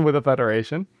happening with the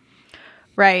Federation.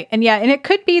 Right. And yeah, and it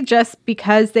could be just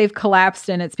because they've collapsed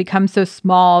and it's become so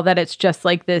small that it's just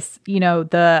like this,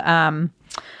 the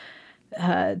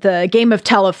game of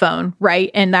telephone,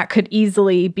 right? And that could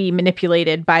easily be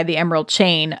manipulated by the Emerald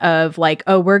Chain of like,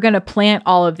 oh, we're going to plant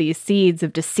all of these seeds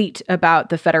of deceit about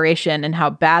the Federation and how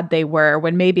bad they were,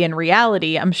 when maybe in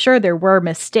reality, I'm sure there were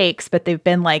mistakes, but they've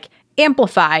been like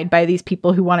amplified by these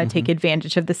people who want to take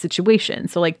advantage of the situation.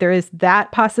 So like there is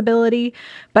that possibility,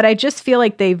 but I just feel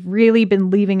like they've really been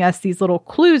leaving us these little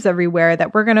clues everywhere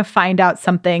that we're going to find out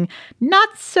something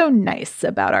not so nice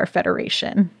about our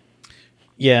Federation.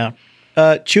 Yeah.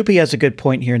 Chupi has a good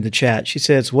point here in the chat. She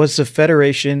says, was the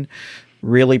Federation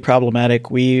really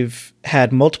problematic? We've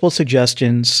had multiple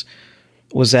suggestions.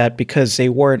 Was that because they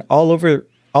weren't all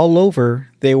over,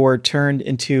 they were turned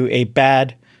into a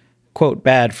bad, quote,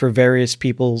 bad for various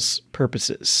people's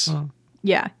purposes.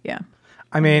 Yeah.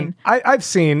 I mean, I've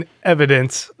seen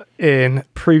evidence in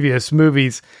previous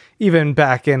movies, even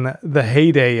back in the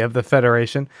heyday of the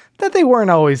Federation, that they weren't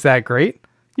always that great.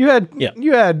 You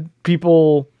had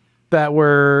people that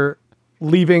were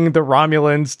leaving the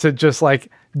Romulans to just like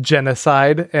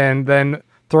genocide and then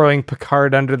throwing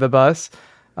Picard under the bus.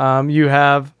 You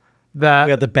have that.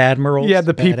 We had the bad admirals. Yeah,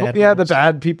 the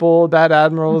bad people, bad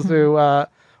admirals who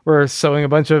were sowing a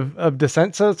bunch of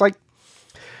dissent. So it's like,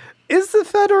 is the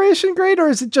Federation great, or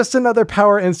is it just another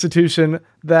power institution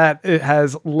that it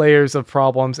has layers of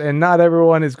problems, and not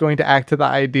everyone is going to act to the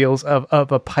ideals of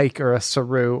a Pike or a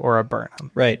Saru or a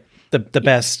Burnham? Right. The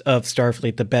best of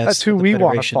Starfleet, the best. That's who we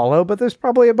want to follow, but there's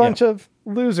probably a bunch of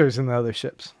losers in the other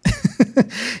ships.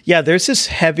 Yeah, there's this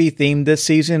heavy theme this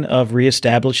season of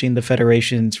reestablishing the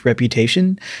Federation's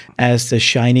reputation as the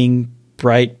shining,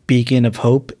 bright beacon of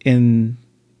hope in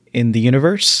the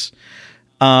universe.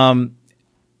 And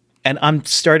I'm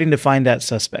starting to find that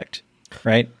suspect,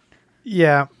 right?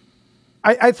 Yeah.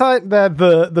 I thought that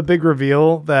the big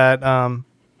reveal that,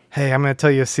 hey, I'm going to tell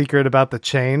you a secret about the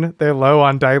chain, they're low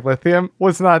on dilithium,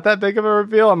 was not that big of a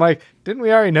reveal. I'm like, didn't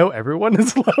we already know everyone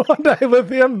is low on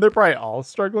dilithium? They're probably all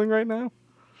struggling right now.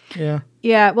 Yeah.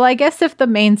 Yeah, well, I guess if the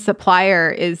main supplier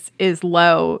is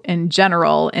low in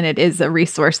general and it is a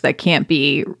resource that can't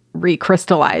be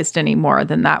recrystallized anymore,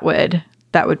 then that would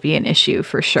be an issue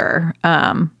for sure.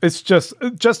 It's just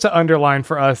to underline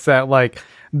for us that like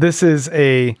this is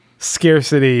a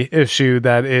scarcity issue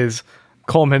that is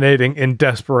culminating in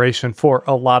desperation for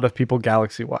a lot of people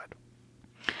galaxy-wide.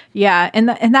 Yeah, and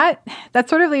that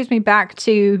sort of leads me back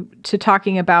to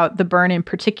talking about the burn in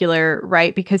particular,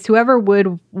 right? Because whoever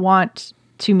would want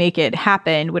to make it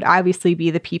happen would obviously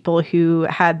be the people who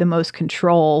had the most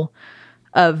control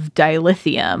of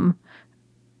dilithium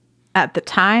at the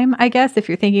time, I guess, if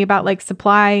you're thinking about like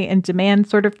supply and demand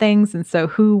sort of things. And so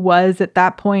who was at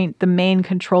that point the main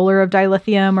controller of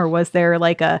dilithium, or was there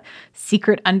like a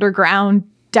secret underground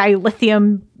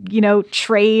dilithium,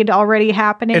 trade already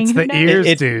happening? It's the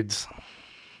ears dudes.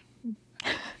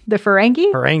 The Ferengi?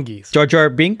 Ferengis. Jar Jar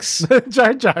Binks?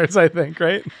 Jar Jars, I think,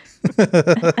 right?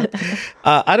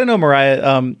 I don't know,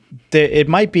 Mariah.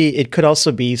 It could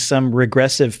also be some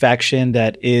regressive faction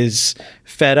that is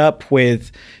fed up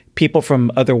with people from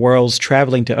other worlds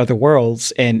traveling to other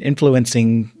worlds and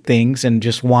influencing things, and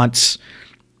just wants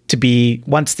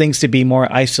things to be more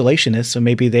isolationist. So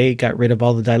maybe they got rid of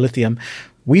all the dilithium.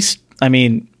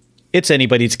 It's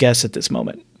anybody's guess at this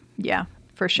moment. Yeah,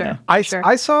 for sure. Yeah.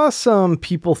 I saw some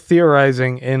people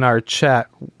theorizing in our chat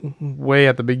way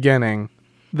at the beginning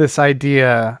this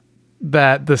idea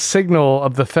that the signal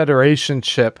of the Federation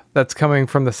ship that's coming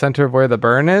from the center of where the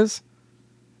burn is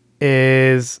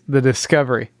the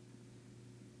Discovery.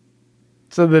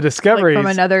 So the Discovery, like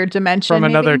from another dimension, from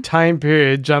another time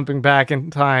period, jumping back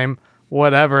in time,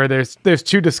 whatever. There's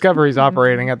two Discoveries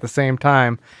operating at the same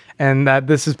time, and that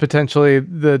this is potentially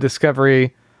the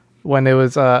Discovery when it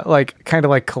was kind of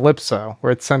like Calypso,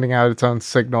 where it's sending out its own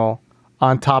signal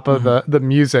on top of the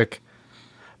music.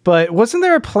 But wasn't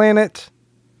there a planet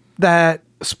that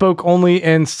spoke only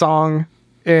in song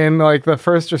in like the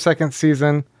first or second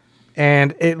season,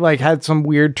 and it like had some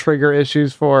weird trigger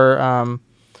issues for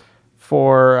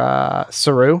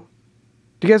Saru?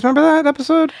 Do you guys remember that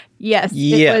episode? Yes.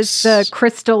 It was the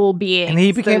crystal being. And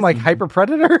he became like Hyper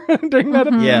Predator during that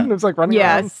episode. Yeah. It was like running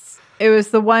around. Yes. It was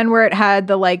the one where it had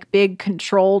the like big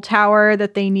control tower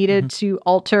that they needed to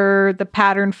alter the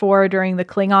pattern for during the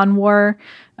Klingon War.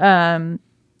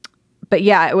 But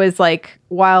yeah, it was like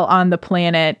while on the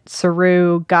planet,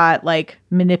 Saru got like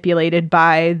manipulated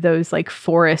by those like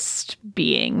forest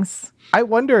beings. I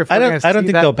wonder if I we're don't gonna see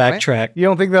think that they'll planet. backtrack. You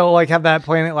don't think they'll like have that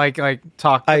planet like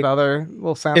talk with other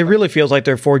little sound? It really feels like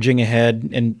they're forging ahead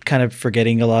and kind of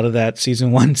forgetting a lot of that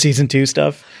season 1, season 2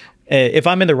 stuff. If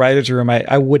I'm in the writer's room,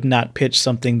 I would not pitch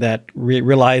something that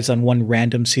relies on one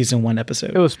random season 1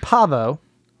 episode. It was Pavo.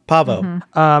 Pavo.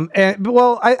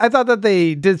 I thought that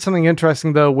they did something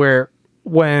interesting though, where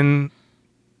when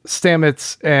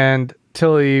Stamets and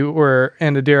Tilly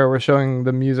and Adira were showing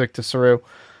the music to Saru,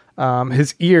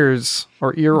 his ears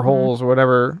or ear holes or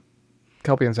whatever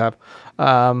Kelpians have,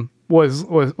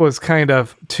 was kind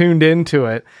of tuned into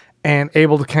it and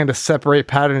able to kind of separate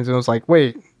patterns. And it was like,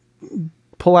 wait,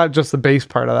 pull out just the bass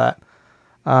part of that.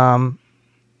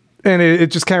 And it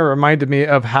just kind of reminded me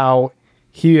of how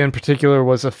he in particular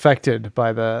was affected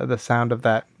by the sound of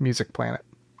that music planet.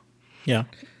 Yeah.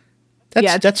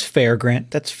 That's fair,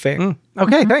 Grant. That's fair.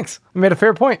 Okay, thanks. I made a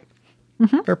fair point.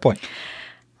 Fair point.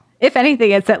 If anything,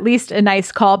 it's at least a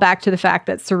nice callback to the fact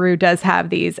that Saru does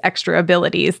have these extra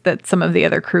abilities that some of the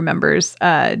other crew members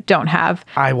don't have.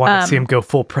 I want to see him go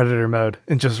full Predator mode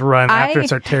and just run after and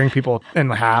start tearing people in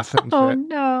half. And oh, shit.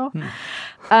 no.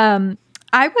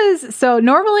 So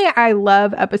normally I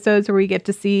love episodes where we get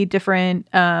to see different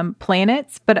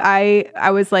planets, but I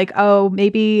was like, oh,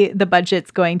 maybe the budget's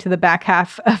going to the back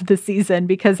half of the season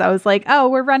because I was like, oh,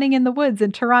 we're running in the woods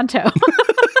in Toronto.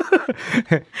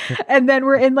 And then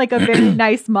we're in like a very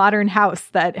nice modern house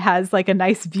that has like a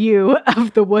nice view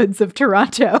of the woods of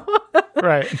Toronto.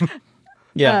 Right.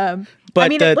 Yeah. But I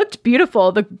mean, it looked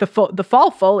beautiful. The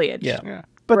fall foliage. Yeah.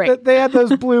 But they had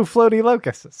those blue floaty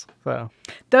locusts. So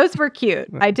those were cute.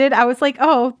 I was like,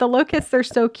 oh, the locusts are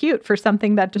so cute for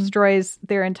something that destroys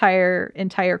their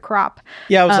entire crop.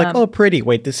 Yeah. I was like, oh, pretty.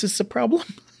 Wait, this is the problem.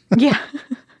 Yeah.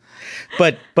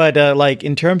 But like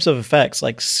in terms of effects,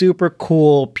 like super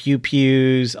cool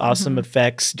pew-pews, awesome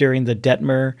effects during the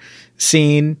Detmer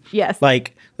scene. Yes.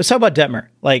 Like, let's talk about Detmer.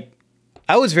 Like,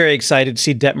 I was very excited to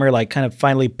see Detmer like kind of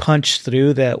finally punch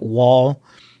through that wall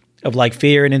of like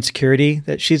fear and insecurity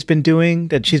that she's been doing,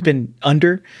 that she's been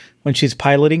under when she's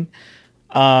piloting.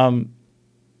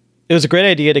 It was a great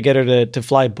idea to get her to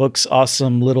fly Book's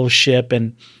awesome little ship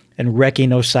and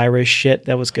wrecking Osiris shit.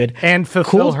 That was good. And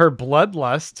fulfill her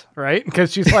bloodlust, right?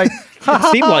 Because she's like,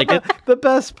 it seemed like it. The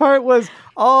best part was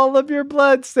all of your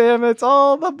blood, Sam. It's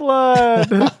all the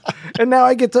blood. And now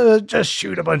I get to just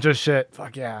shoot a bunch of shit.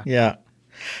 Fuck yeah. Yeah.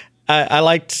 I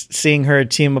liked seeing her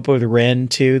team up with Ren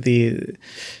too, the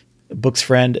Book's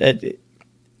friend. It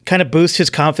kind of boost his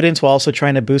confidence while also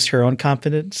trying to boost her own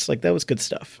confidence. Like, that was good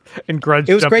stuff. And Grudge.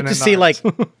 It was great to see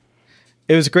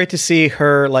it was great to see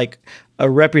her like a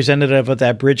representative of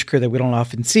that bridge crew that we don't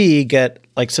often see get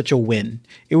like such a win.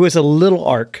 It was a little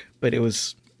arc, but it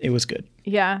was good.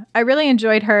 Yeah, I really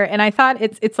enjoyed her, and I thought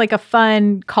it's like a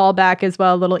fun callback as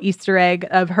well, a little Easter egg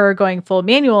of her going full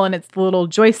manual, and it's the little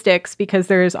joysticks because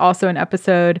there's also an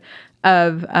episode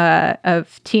of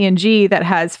TNG that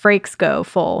has Frakes go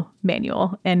full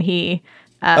manual, and he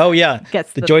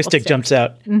gets the joystick jumps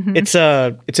out.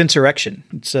 It's Insurrection.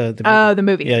 It's the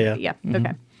movie. Yeah. Mm-hmm.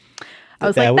 Okay. I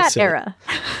was like, that era.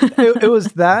 it was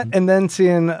that, and then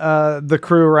seeing the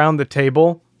crew around the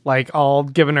table, like all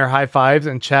giving her high fives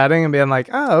and chatting and being like,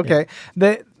 oh, okay.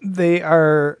 Yeah. They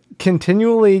are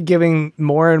continually giving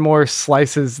more and more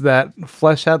slices that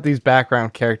flesh out these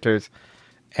background characters.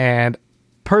 And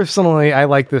personally, I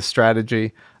like this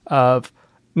strategy of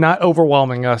not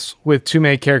overwhelming us with too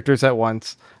many characters at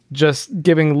once, just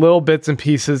giving little bits and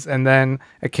pieces, and then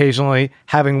occasionally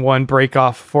having one break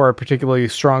off for a particularly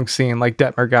strong scene like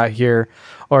Detmer got here,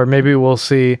 or maybe we'll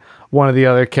see one of the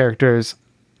other characters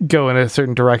go in a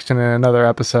certain direction in another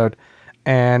episode,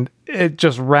 and it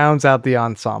just rounds out the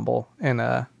ensemble in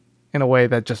a way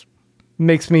that just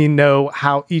makes me know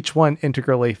how each one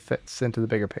integrally fits into the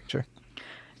bigger picture.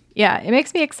 Yeah, it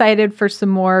makes me excited for some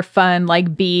more fun,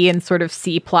 like B and sort of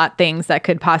C plot things that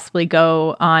could possibly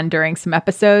go on during some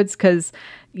episodes. Because,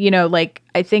 like,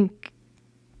 I think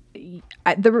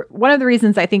one of the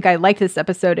reasons I think I like this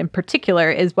episode in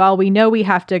particular is while we know we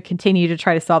have to continue to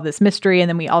try to solve this mystery, and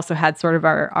then we also had sort of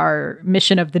our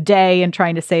mission of the day and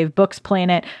trying to save Book's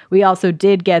planet, we also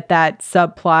did get that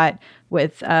subplot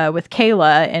with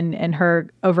Kayla and her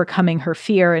overcoming her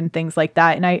fear and things like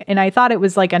that. And I thought it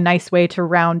was like a nice way to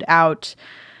round out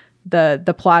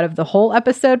the plot of the whole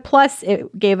episode. Plus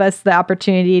it gave us the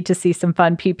opportunity to see some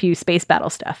fun pew pew space battle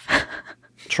stuff.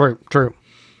 True.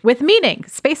 With meaning.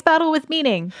 Space battle with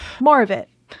meaning. More of it.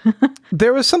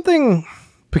 There was something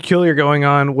peculiar going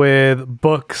on with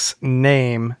Book's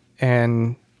name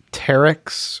and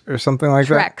Terex or something like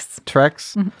that.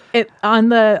 Trex. Mm-hmm. It on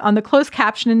the closed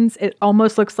captions, it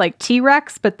almost looks like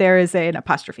T-Rex, but there is an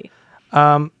apostrophe.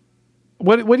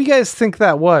 What do you guys think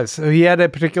that was? So he had a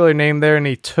particular name there, and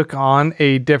he took on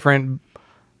a different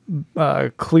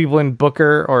Cleveland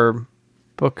Booker or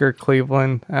Booker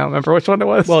Cleveland. I don't remember which one it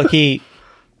was. Well, he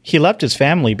left his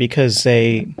family because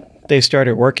they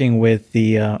started working with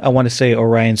the I want to say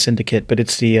Orion Syndicate, but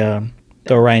it's the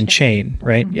Orion chain,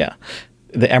 right? Mm-hmm. Yeah,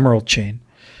 the Emerald chain.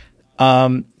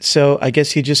 So I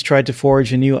guess he just tried to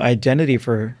forge a new identity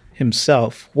for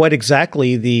himself. What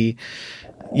exactly the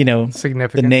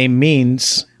the name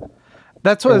means?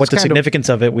 That's what the significance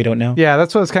of it, we don't know. Yeah,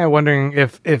 that's what I was kind of wondering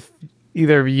if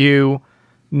either of you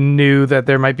knew that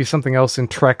there might be something else in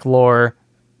Trek lore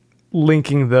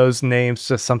linking those names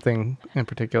to something in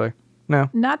particular. No?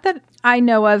 Not that I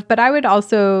know of, but I would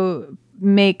also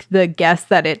make the guess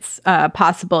that it's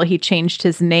possible he changed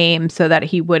his name so that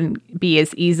he wouldn't be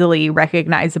as easily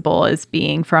recognizable as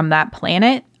being from that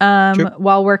planet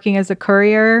while working as a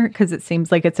courier, because it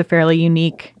seems like it's a fairly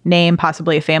unique name,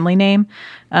 possibly a family name.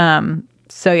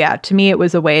 So yeah, to me, it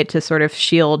was a way to sort of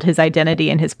shield his identity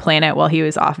and his planet while he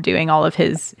was off doing all of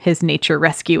his nature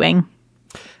rescuing.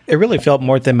 It really felt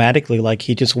more thematically like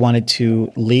he just wanted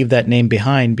to leave that name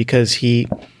behind because he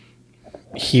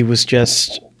was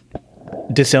just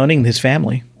disowning his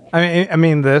family. I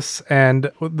mean this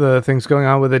and the things going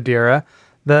on with Adira,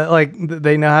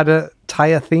 they know how to tie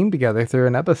a theme together through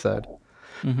an episode,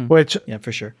 which yeah,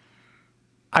 for sure.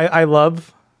 I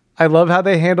love how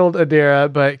they handled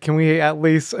Adira, but can we at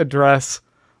least address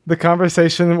the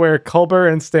conversation where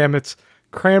Culber and Stamets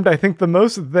crammed, I think, the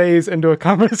most theys into a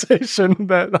conversation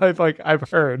that I've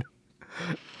heard.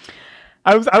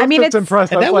 I was just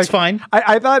impressed. And that was fine.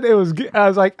 I thought it was. I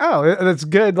was like, oh, that's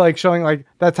good. Like showing like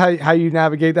that's how you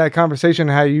navigate that conversation,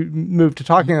 how you move to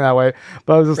talking that way.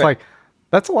 But I was just like,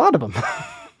 that's a lot of them.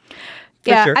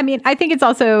 Yeah, sure. I mean, I think it's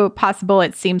also possible.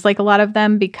 It seems like a lot of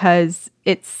them because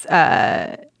it's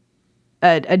a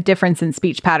difference in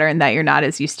speech pattern that you're not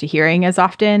as used to hearing as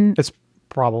often. It's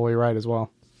probably right as well.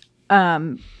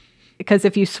 Because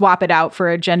if you swap it out for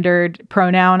a gendered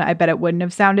pronoun, I bet it wouldn't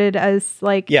have sounded as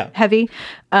heavy.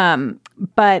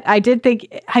 But I did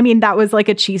think, I mean, that was like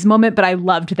a cheese moment, but I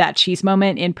loved that cheese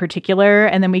moment in particular.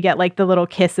 And then we get like the little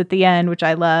kiss at the end, which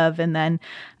I love. And then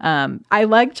I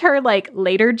liked her like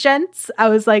later gents. I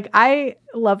was like, I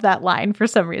love that line for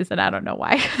some reason. I don't know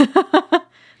why.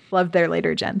 Love their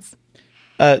later gents.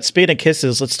 Speaking of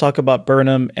kisses, let's talk about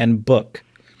Burnham and Book.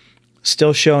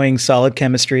 Still showing solid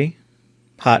chemistry.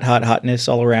 Hotness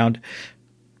all around.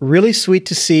 Really sweet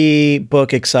to see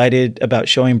Book excited about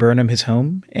showing Burnham his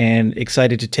home and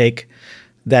excited to take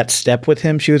that step with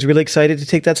him. She was really excited to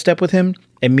take that step with him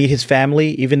and meet his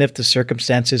family, even if the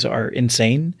circumstances are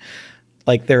insane.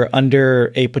 Like they're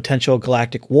under a potential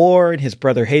galactic war and his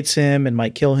brother hates him and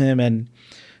might kill him. And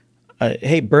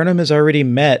hey, Burnham has already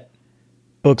met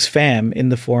Book's fam in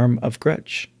the form of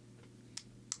Grudge.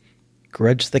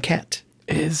 Grudge the cat.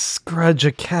 Is Grudge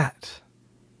a cat?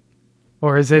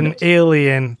 Or is it an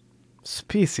alien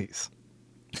species?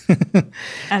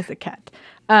 As a cat.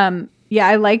 Yeah,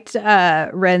 I liked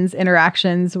Ren's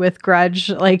interactions with Grudge.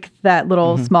 Like that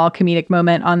little small comedic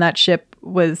moment on that ship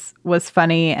was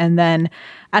funny. And then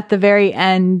at the very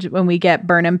end, when we get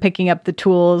Burnham picking up the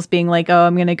tools, being like, oh,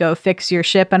 I'm going to go fix your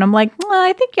ship. And I'm like, well,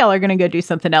 I think y'all are going to go do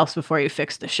something else before you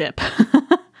fix the ship.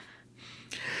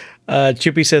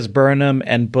 Chippy says Burnham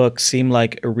and Book seem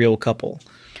like a real couple.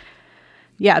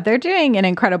 Yeah, they're doing an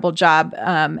incredible job.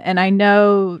 And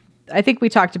I think we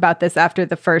talked about this after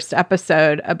the first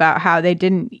episode about how they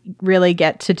didn't really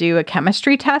get to do a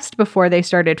chemistry test before they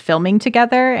started filming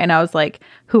together. And I was like,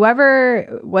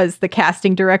 whoever was the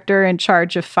casting director in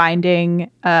charge of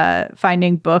finding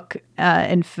Book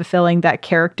and fulfilling that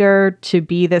character to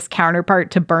be this counterpart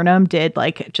to Burnham did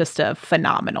like just a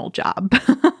phenomenal job.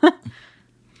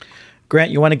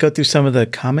 Grant, you want to go through some of the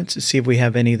comments to see if we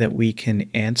have any that we can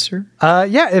answer?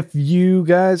 Yeah, if you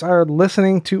guys are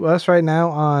listening to us right now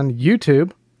on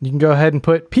YouTube, you can go ahead and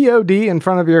put POD in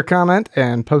front of your comment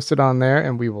and post it on there,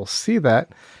 and we will see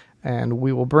that, and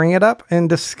we will bring it up and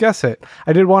discuss it.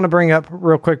 I did want to bring up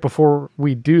real quick before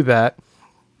we do that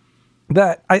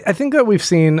I think that we've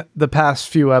seen the past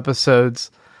few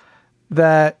episodes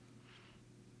that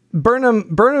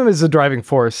Burnham is the driving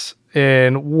force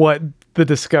in what the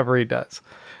Discovery does.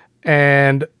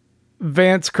 And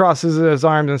Vance crosses his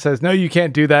arms and says, no, you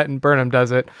can't do that. And Burnham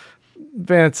does it.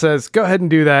 Vance says, go ahead and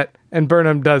do that. And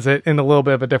Burnham does it in a little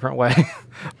bit of a different way.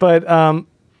 But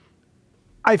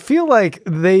I feel like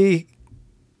the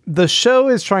show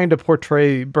is trying to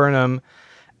portray Burnham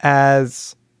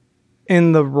as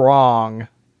in the wrong.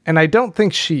 And I don't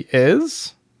think she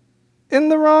is. in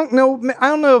the wrong. No, I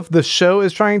don't know if the show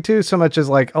is trying to so much as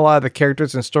like a lot of the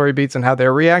characters and story beats and how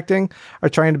they're reacting are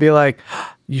trying to be like,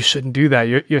 you shouldn't do that.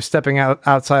 You're stepping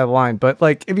outside of the line. But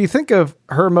like, if you think of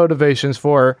her motivations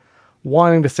for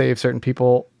wanting to save certain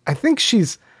people, I think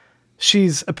she's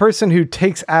a person who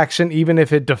takes action even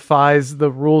if it defies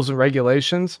the rules and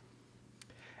regulations.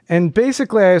 And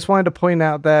basically, I just wanted to point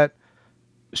out that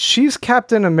she's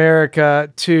Captain America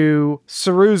to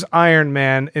Saru's Iron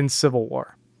Man in Civil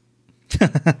War.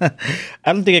 I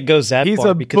don't think it goes that He's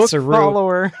far a book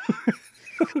follower.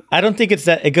 I don't think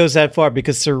it goes that far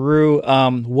because Saru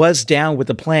was down with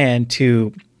the plan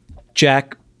to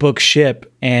jack Book's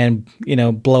ship and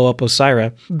blow up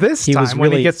Osira. This time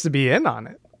when he gets to be in on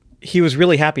it. He was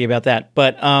really happy about that.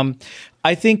 But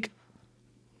I think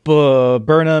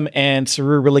Burnham and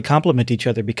Saru really complement each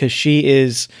other because she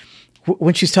is,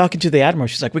 when she's talking to the Admiral,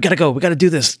 she's like, we got to go. We got to do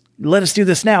this. Let us do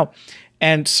this now.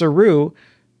 And Saru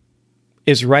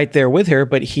is right there with her,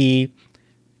 but he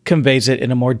conveys it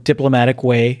in a more diplomatic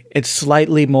way. It's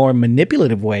slightly more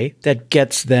manipulative way that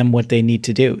gets them what they need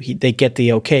to do. They get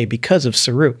the okay because of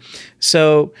Saru.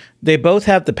 So they both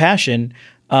have the passion.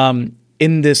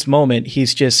 In this moment,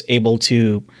 he's just able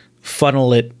to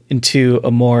funnel it into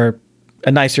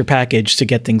a nicer package to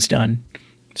get things done.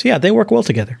 So yeah, they work well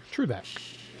together. True that.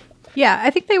 Yeah, I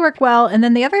think they work well. And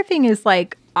then the other thing is,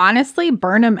 like, honestly,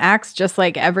 Burnham acts just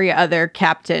like every other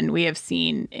captain we have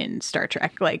seen in Star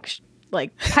Trek. Like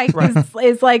Pike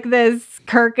is like this.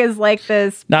 Kirk is like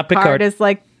this. Not Picard. Is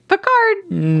like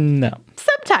Picard. No.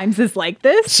 Sometimes is like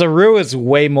this. Saru is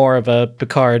way more of a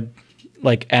Picard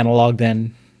like analog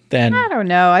than. I don't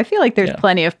know. I feel like there's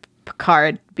plenty of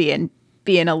Picard being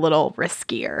a little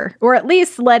riskier, or at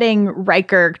least letting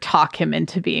Riker talk him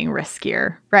into being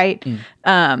riskier, right?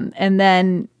 And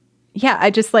then, yeah,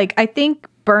 I think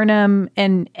Burnham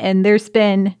and there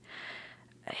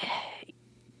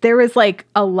was like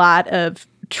a lot of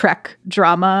Trek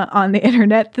drama on the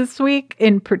internet this week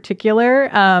in particular,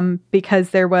 because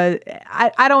there was,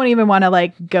 I don't even want to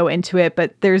like go into it,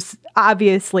 but there's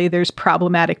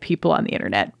problematic people on the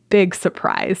internet. Big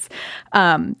surprise.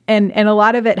 And a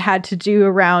lot of it had to do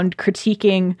around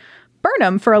critiquing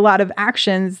Burnham for a lot of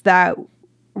actions that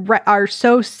are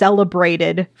so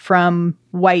celebrated from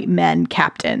white men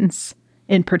captains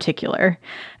in particular.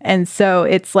 And so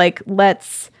it's like,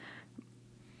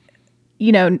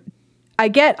 I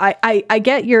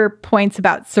get your points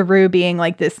about Saru being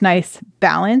like this nice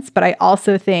balance, but I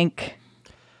also think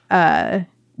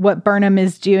what Burnham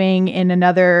is doing in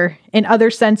other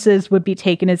senses would be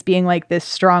taken as being like this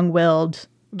strong-willed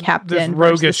captain, this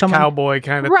roguish cowboy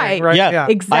kind of thing, right? Yeah,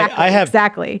 exactly.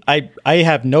 Exactly. I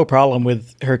have no problem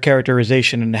with her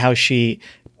characterization and how she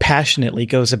passionately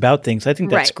goes about things. I think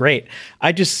that's great.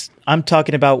 I'm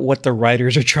talking about what the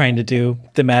writers are trying to do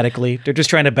thematically. They're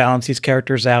just trying to balance these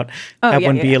characters out. Have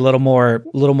one be a little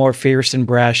more fierce and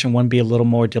brash, and one be a little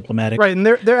more diplomatic. Right, and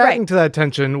they're adding to that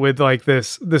tension with like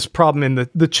this problem in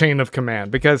the chain of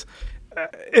command, because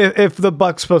if the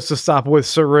Buck's supposed to stop with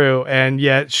Saru and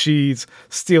yet she's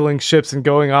stealing ships and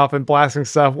going off and blasting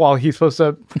stuff while he's supposed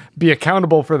to be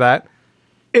accountable for that,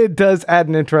 it does add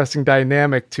an interesting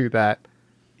dynamic to that.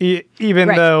 Even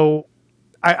though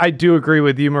I do agree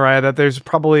with you, Mariah, that there's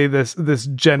probably this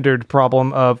gendered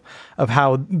problem of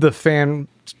how the fan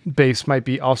base might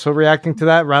be also reacting to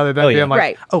that, rather than being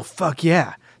like, oh, fuck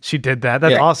yeah, she did that.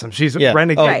 That's awesome. She's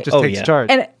renegade, just takes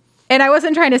charge. And I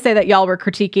wasn't trying to say that y'all were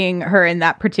critiquing her in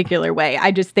that particular way.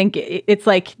 I just think it's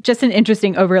like just an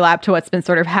interesting overlap to what's been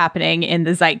sort of happening in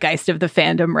the zeitgeist of the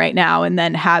fandom right now, and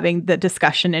then having the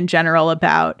discussion in general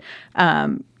about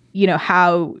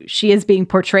how she is being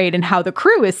portrayed and how the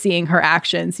crew is seeing her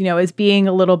actions, as being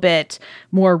a little bit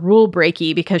more rule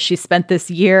breaky because she spent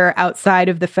this year outside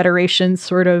of the Federation's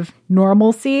sort of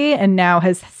normalcy and now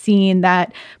has seen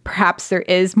that perhaps there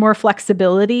is more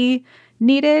flexibility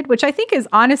needed, which I think is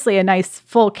honestly a nice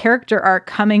full character arc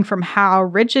coming from how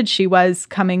rigid she was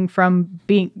coming from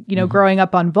being, growing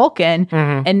up on Vulcan.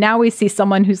 Mm-hmm. And now we see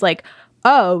someone who's like,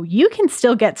 oh, you can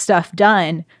still get stuff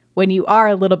done when you are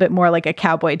a little bit more like a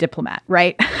cowboy diplomat,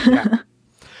 right?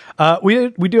 Yeah. We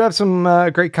do have some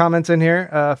great comments in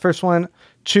here. First one,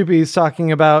 Chubby's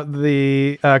talking about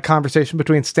the conversation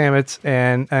between Stamets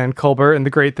and Culber, and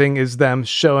the great thing is them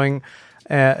showing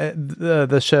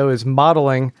the show is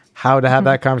modeling how to have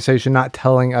that conversation, not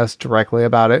telling us directly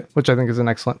about it, which I think is an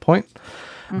excellent point.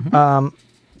 Mm-hmm.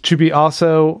 Chubby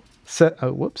also said,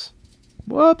 "Oh, whoops,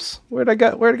 where'd it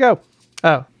go?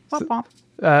 Oh." Womp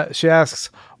womp. She asks,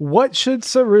 what should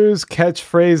Saru's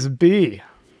catchphrase be?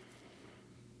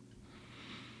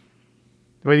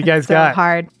 What do you guys got?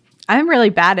 Hard. I'm really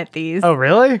bad at these. Oh,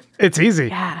 really? It's easy.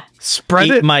 Yeah. Spread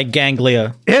Eat it. my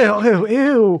ganglia.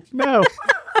 Ew. No.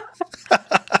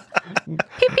 Pew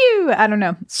pew. I don't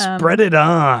know. Spread it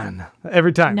on.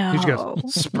 Every time. No. He just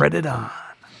goes, spread it on.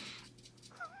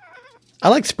 I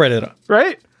like spread it on.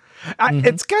 Right?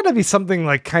 It's got to be something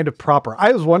like kind of proper.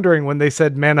 I was wondering when they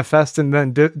said manifest and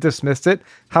then dismissed it,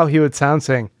 how he would sound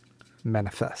saying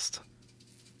manifest.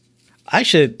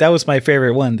 That was my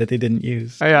favorite one that they didn't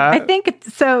use. Yeah. I think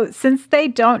so. Since they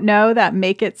don't know that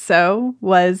 "Make It So"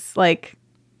 was like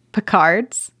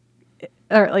Picard's,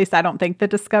 or at least I don't think the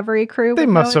Discovery crew. They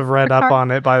would must know have it's read Picard. up on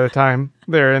it by the time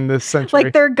they're in this century.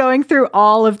 Like they're going through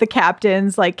all of the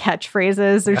captains' like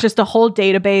catchphrases. There's just a whole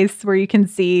database where you can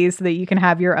see so that you can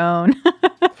have your own.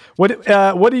 What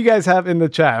do you guys have in the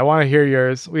chat? I want to hear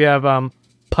yours. We have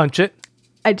Punch It.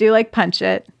 I do like Punch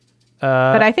It,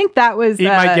 but I think that was Eat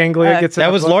My Ganglia gets That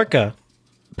an was upload. Lorca.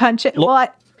 Punch It.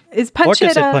 What is Punch Lorca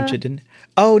It? said punch it, didn't it?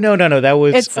 Oh, no. That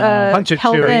was... It's Punch It,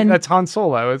 Kelvin. Chewie. That's Han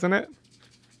Solo, isn't it?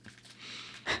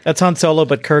 that's Han Solo,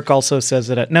 but Kirk also says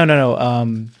it. No.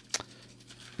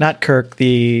 Not Kirk.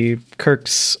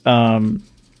 Kirk's...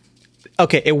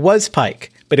 okay, it was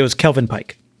Pike, but it was Kelvin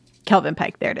Pike. Kelvin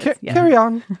Pike. There it is. Yeah. Carry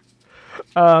on.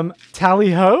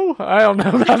 Tally Ho? I don't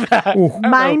know about that.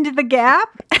 Mind the Gap.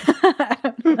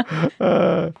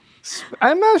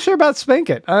 I'm not sure about Spank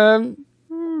It.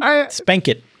 Spank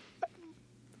it.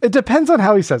 It depends on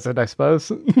how he says it, I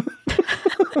suppose.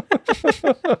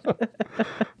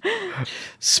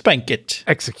 Spank it.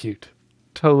 Execute.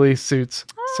 Totally suits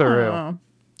Saru. Oh.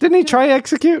 Didn't he try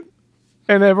execute?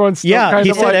 And everyone's still Yeah, kind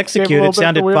he of said like, gave a execute. little It bit of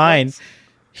sounded the weird fine. looks.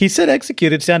 He said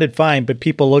execute. It sounded fine, but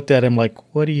people looked at him like,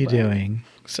 what are you doing?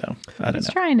 So, I don't He's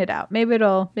know. trying it out. Maybe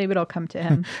it'll come to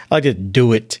him. I like to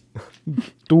do it.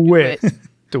 Do it. it.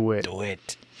 Do it. Do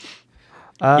it.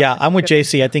 Yeah, I'm with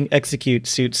JC. I think execute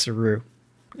suits Saru.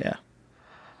 Yeah.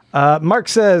 Mark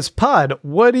says, Pod,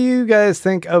 what do you guys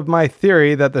think of my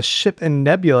theory that the ship in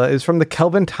Nebula is from the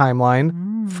Kelvin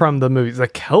timeline from the movies? The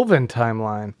Kelvin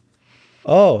timeline.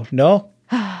 Oh, no.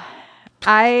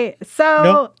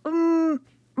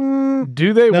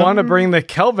 Do they want to bring the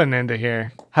Kelvin into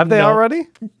here? Have they No. already?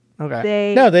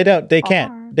 Okay. No, they don't. They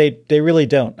can't. They really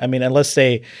don't. I mean, unless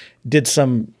they did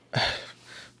some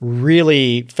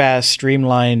really fast,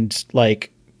 streamlined,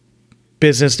 like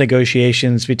business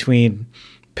negotiations between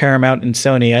Paramount and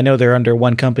Sony. I know they're under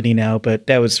one company now, but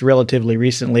that was relatively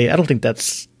recently. I don't think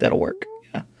that'll work.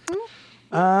 Yeah.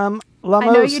 Lamo I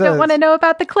know you says, don't want to know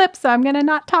about the clip, so I'm going to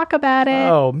not talk about it.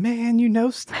 Oh, man, you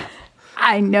know stuff.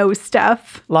 I know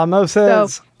stuff. Lamo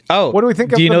says, Oh, what do we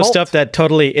think of Do you the know Volt? stuff that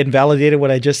totally invalidated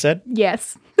what I just said?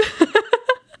 Yes.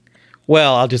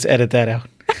 Well, I'll just edit that out.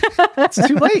 it's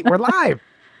too late. We're live.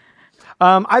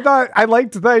 I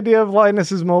liked the idea of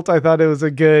Linus's Molt. I thought it was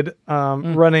a good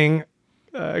running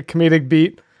comedic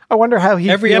beat. I wonder how he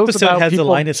Every feels episode about has people,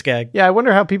 a Linus gag. Yeah, I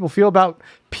wonder how people feel about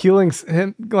peeling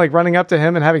him, like running up to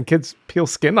him and having kids peel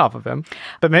skin off of him.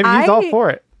 But maybe he's all for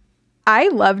it. I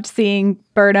loved seeing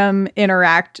Burnham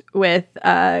interact with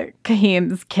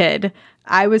Kahim's kid.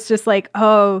 I was just like,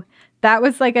 oh, that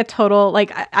was like a total,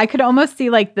 like, I could almost see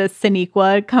like the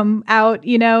Sonequa come out,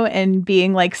 and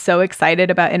being like so excited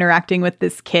about interacting with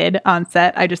this kid on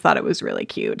set. I just thought it was really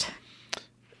cute.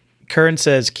 Kern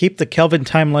says, keep the Kelvin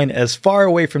timeline as far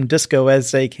away from disco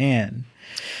as they can.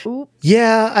 Ooh.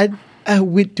 Yeah,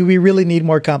 do we really need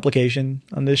more complication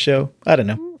on this show? I don't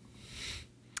know.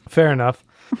 Fair enough.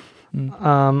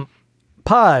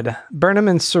 Pod, Burnham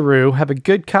and Saru have a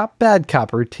good cop, bad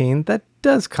cop routine that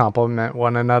does complement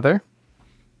one another.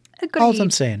 Agreed. All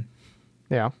I'm saying.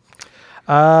 Yeah.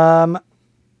 Pod,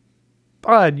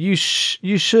 you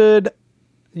shave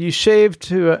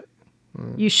to a...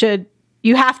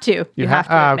 You have to. You have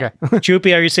to. Okay.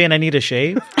 Choopy, are you saying I need a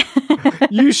shave?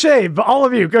 You shave. All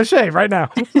of you, go shave right now.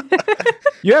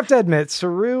 You have to admit,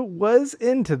 Saru was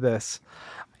into this.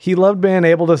 He loved being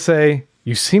able to say,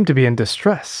 you seem to be in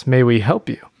distress. May we help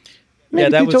you? Maybe Yeah,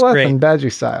 that teach was a lesson, great.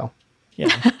 Badgie style. Yeah.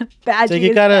 Badgie So you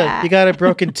is got back. a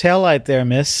broken tail light there,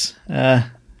 miss.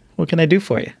 What can I do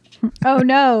for you? Oh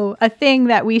no, a thing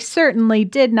that we certainly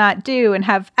did not do and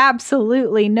have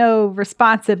absolutely no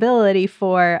responsibility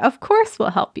for. Of course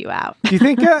we'll help you out. Do you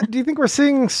think we're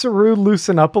seeing Saru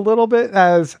loosen up a little bit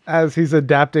as he's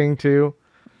adapting to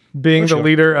being For the sure.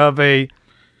 leader of a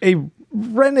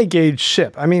renegade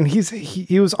ship? I mean,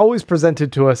 he was always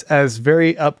presented to us as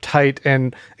very uptight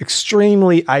and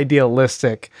extremely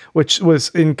idealistic, which was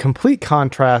in complete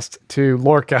contrast to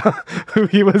Lorca, who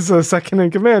he was a second in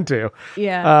command to.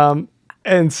 Yeah.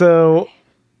 And so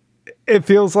it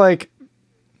feels like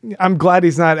I'm glad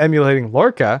he's not emulating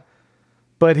Lorca,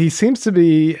 but he seems to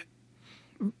be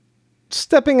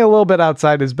stepping a little bit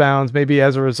outside his bounds, maybe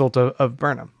as a result of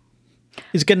Burnham.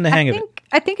 He's getting the hang of it.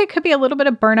 I think it could be a little bit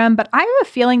of Burnham, but I have a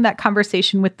feeling that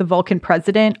conversation with the Vulcan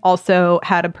president also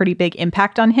had a pretty big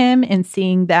impact on him in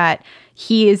seeing that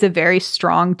he is a very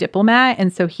strong diplomat.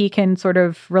 And so he can sort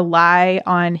of rely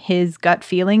on his gut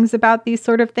feelings about these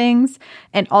sort of things,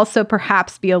 and also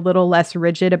perhaps be a little less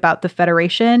rigid about the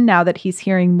Federation now that he's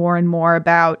hearing more and more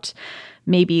about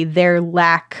maybe their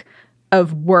lack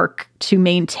of work to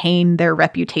maintain their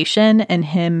reputation, and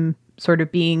him sort of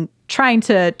trying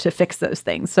to fix those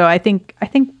things. So I think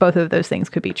both of those things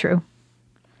could be true.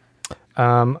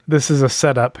 This is a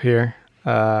setup here.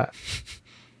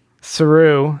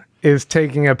 Saru is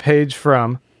taking a page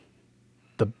from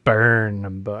the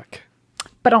Burnham book.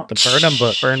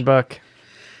 The Burn book.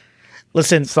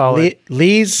 Listen, Solid.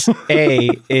 Lee's A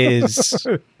is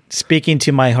speaking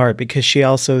to my heart because she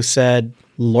also said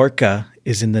Lorca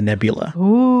is in the nebula.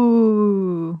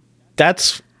 Ooh.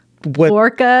 That's what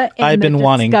Lorca in I've been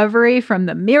wanting. Discovery from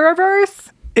the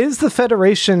Mirrorverse. Does the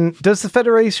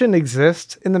Federation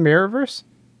exist in the Mirrorverse?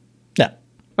 No.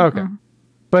 Okay.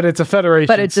 But it's a Federation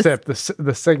But it just- SIP,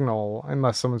 the signal,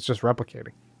 unless someone's just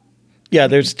replicating. Yeah,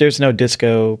 there's no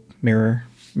disco mirror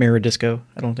disco,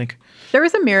 I don't think. There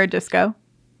was a mirror disco.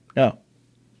 No.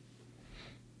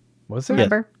 Was there?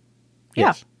 Remember?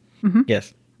 Yes.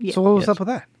 Yes. Yeah. So what was Yes. up with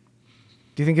that?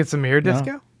 Do you think it's a mirror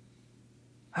disco?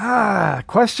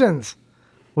 Questions.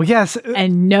 Well, yes.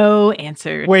 And no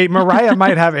answer. Wait, Mariah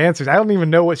might have answers. I don't even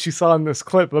know what she saw in this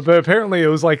clip, but apparently it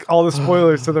was like all the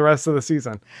spoilers to the rest of the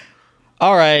season.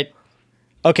 All right.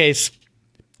 Okay.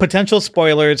 Potential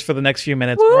spoilers for the next few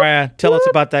minutes. Mariah, tell us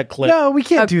about that clip. No, we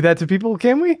can't do that to people,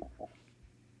 can we?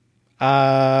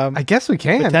 I guess we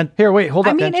can. Here, wait, hold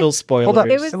on. mean, Potential spoilers. Hold up.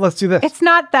 It was- Let's do this. It's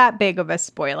not that big of a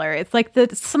spoiler. It's like the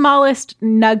smallest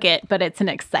nugget, but it's an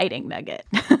exciting nugget.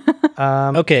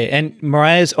 Okay, and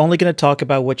Mariah's only going to talk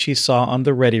about what she saw on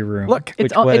the Ready Room. Look,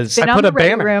 which It's been I on put the a Ready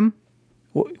banner. Room.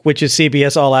 which is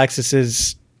CBS All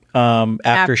Access's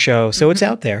after show. So it's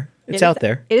out there. It's out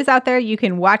there. It is out there. You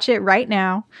can watch it right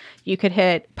now. You could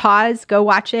hit pause, go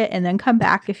watch it, and then come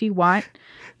back if you want.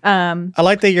 I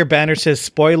like that your banner says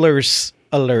spoilers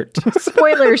alert.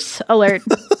 Spoilers alert.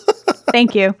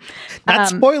 Thank you. Not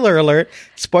spoiler alert.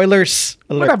 Spoilers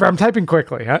alert. Whatever, I'm typing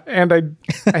quickly, huh? And I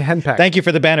henpecked. Thank you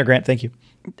for the banner, Grant. Thank you.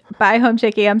 Bye, Home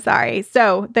Chickie. I'm sorry.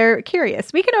 So they're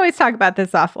curious. We can always talk about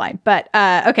this offline, but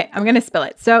okay, I'm going to spill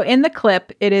it. So in the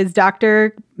clip, it is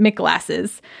Dr.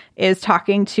 McGlasses is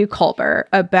talking to Culber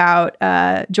about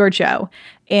Georgiou,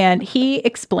 and he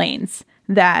explains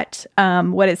that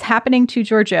what is happening to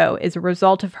Georgiou is a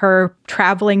result of her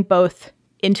traveling both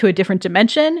into a different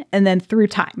dimension and then through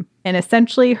time. And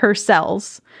essentially her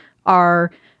cells are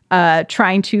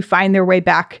trying to find their way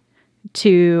back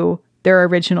to their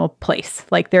original place.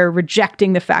 Like they're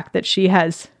rejecting the fact that she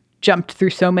has jumped through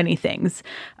so many things.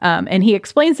 And he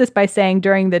explains this by saying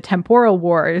during the temporal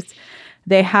wars,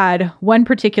 they had one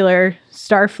particular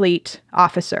Starfleet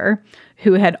officer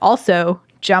who had also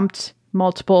jumped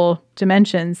multiple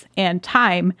dimensions and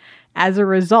time as a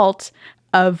result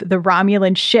of the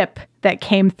Romulan ship that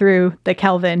came through the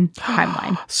Kelvin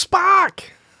timeline. Spock!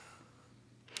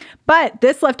 But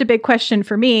this left a big question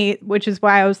for me, which is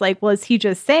why I was like, well, is he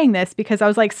just saying this? Because I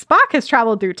was like, Spock has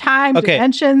traveled through time,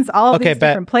 dimensions, all of these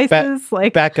different places.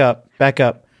 Back up.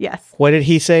 Yes. What did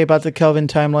he say about the Kelvin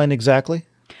timeline exactly?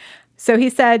 So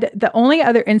he said the only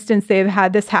other instance they've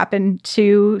had this happen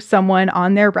to someone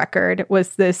on their record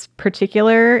was this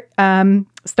particular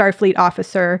Starfleet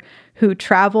officer who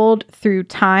traveled through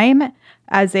time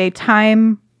as a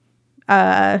time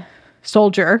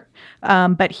soldier,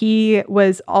 but he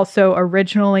was also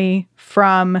originally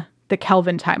from the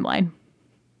Kelvin timeline.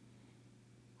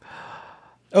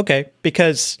 Okay,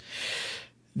 because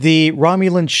the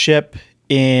Romulan ship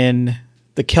in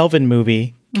the Kelvin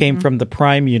movie came from the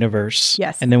Prime universe,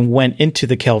 Yes. and then went into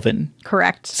the Kelvin.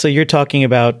 Correct. So you're talking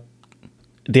about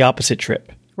the opposite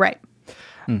trip. Right.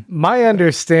 My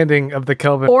understanding of the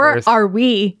Kelvin Or verse. are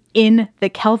we in the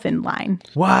Kelvin line?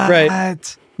 What?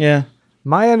 Right. Yeah.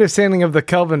 My understanding of the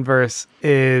Kelvin verse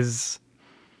is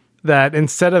that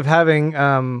instead of having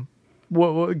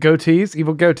goatees,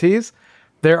 evil goatees,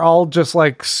 they're all just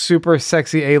like super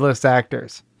sexy A-list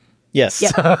actors. Yes.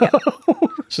 Yep. Yep.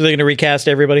 So they're going to recast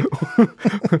everybody?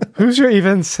 Who's your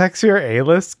even sexier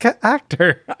A-list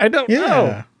actor? I don't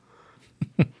know.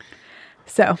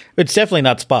 So, It's definitely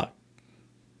not Spock.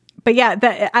 but yeah,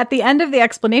 at the end of the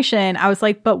explanation, I was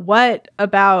like, but what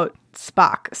about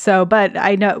Spock? So, but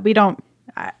I know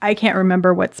I can't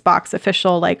remember what Spock's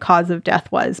official like cause of death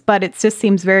was, but it just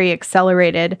seems very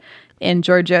accelerated in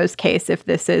Georgiou's case, if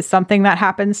this is something that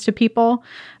happens to people.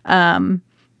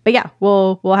 But yeah,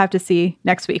 we'll have to see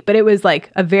next week. But it was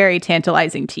like a very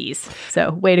tantalizing tease.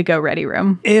 So way to go, Ready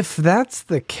Room. If that's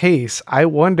the case, I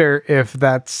wonder if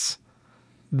that's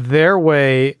their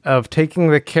way of taking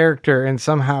the character and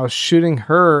somehow shooting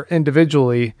her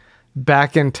individually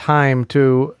back in time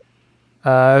to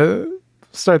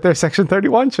start their Section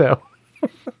 31 show.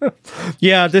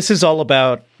 Yeah, this is all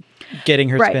about getting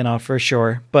her Right. spinoff for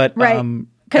sure. But Right.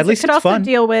 at least it could it's also fun.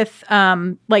 deal with,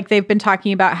 like they've been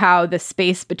talking about how the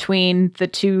space between the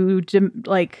two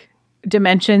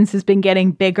dimensions has been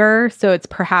getting bigger. So it's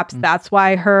perhaps that's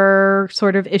why her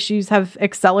sort of issues have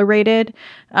accelerated,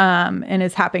 and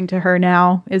is happening to her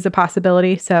now is a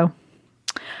possibility. So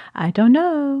I don't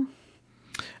know.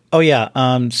 Oh yeah,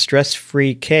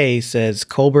 Stress-Free K says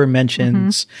Colbert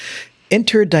mentions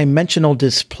interdimensional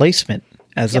displacement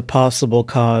as a possible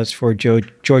cause for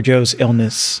Georgiou's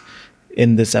illness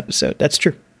in this episode. That's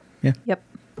true. Yeah. Yep.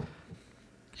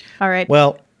 All right.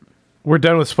 Well, We're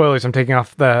done with spoilers. I'm taking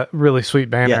off the really sweet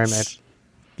banner I made. yes.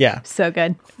 Yeah. So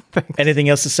good. Anything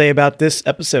else to say about this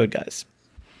episode, guys?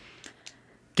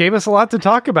 Gave us a lot to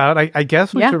talk about. I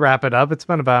guess we Yeah. should wrap it up. It's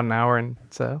been about an hour and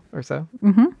so or so.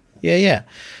 Yeah.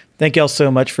 Thank you all so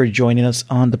much for joining us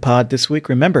on the pod this week.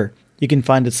 Remember, you can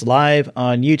find us live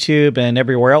on YouTube and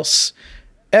everywhere else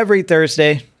every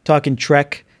Thursday, talking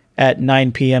Trek at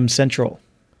 9 p.m. Central.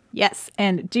 Yes,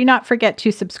 and do not forget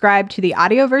to subscribe to the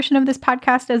audio version of this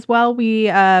podcast as well. We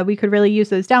could really use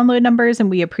those download numbers, and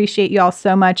we appreciate you all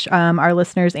so much, our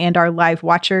listeners and our live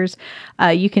watchers.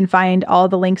 You can find all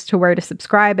the links to where to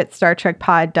subscribe at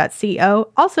StarTrekPod.co.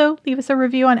 Also, leave us a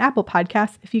review on Apple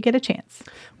Podcasts if you get a chance.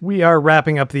 We are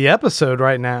wrapping up the episode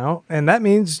right now, and that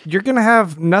means you're going to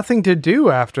have nothing to do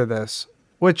after this,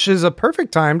 which is a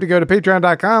perfect time to go to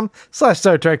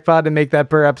patreon.com/StarTrekPod and make that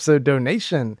per episode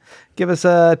donation. Give us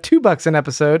 $2 an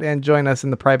episode and join us in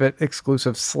the private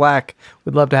exclusive Slack.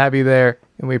 We'd love to have you there,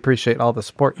 and we appreciate all the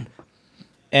support.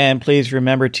 And please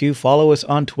remember to follow us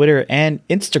on Twitter and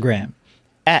Instagram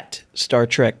at Star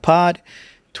Trek Pod.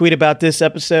 Tweet about this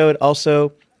episode.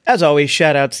 Also, as always,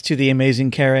 shout outs to the amazing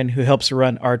Karen, who helps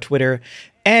run our Twitter,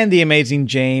 and the amazing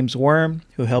James Worm,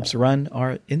 who helps run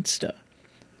our Insta.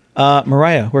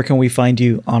 Mariah, where can we find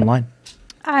you online?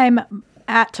 I'm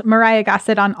at Mariah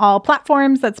Gossett on all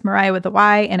platforms. That's Mariah with a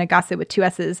Y and a Gossett with 2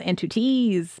 S's and 2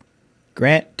 T's.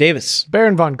 Grant Davis.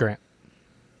 Baron Von Grant.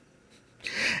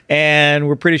 And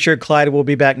we're pretty sure Clyde will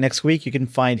be back next week. You can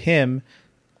find him.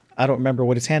 I don't remember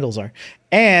what his handles are.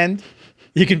 And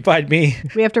you can find me.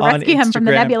 We have to on rescue him from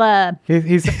the Instagram nebula.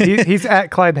 He's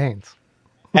at Clyde Haynes.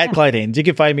 at Clyde Haynes. You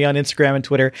can find me on Instagram and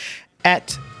Twitter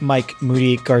at Mike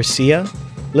Moody Garcia.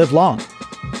 Live long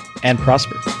and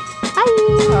prosper.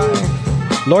 Bye.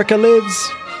 Lorca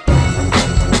lives.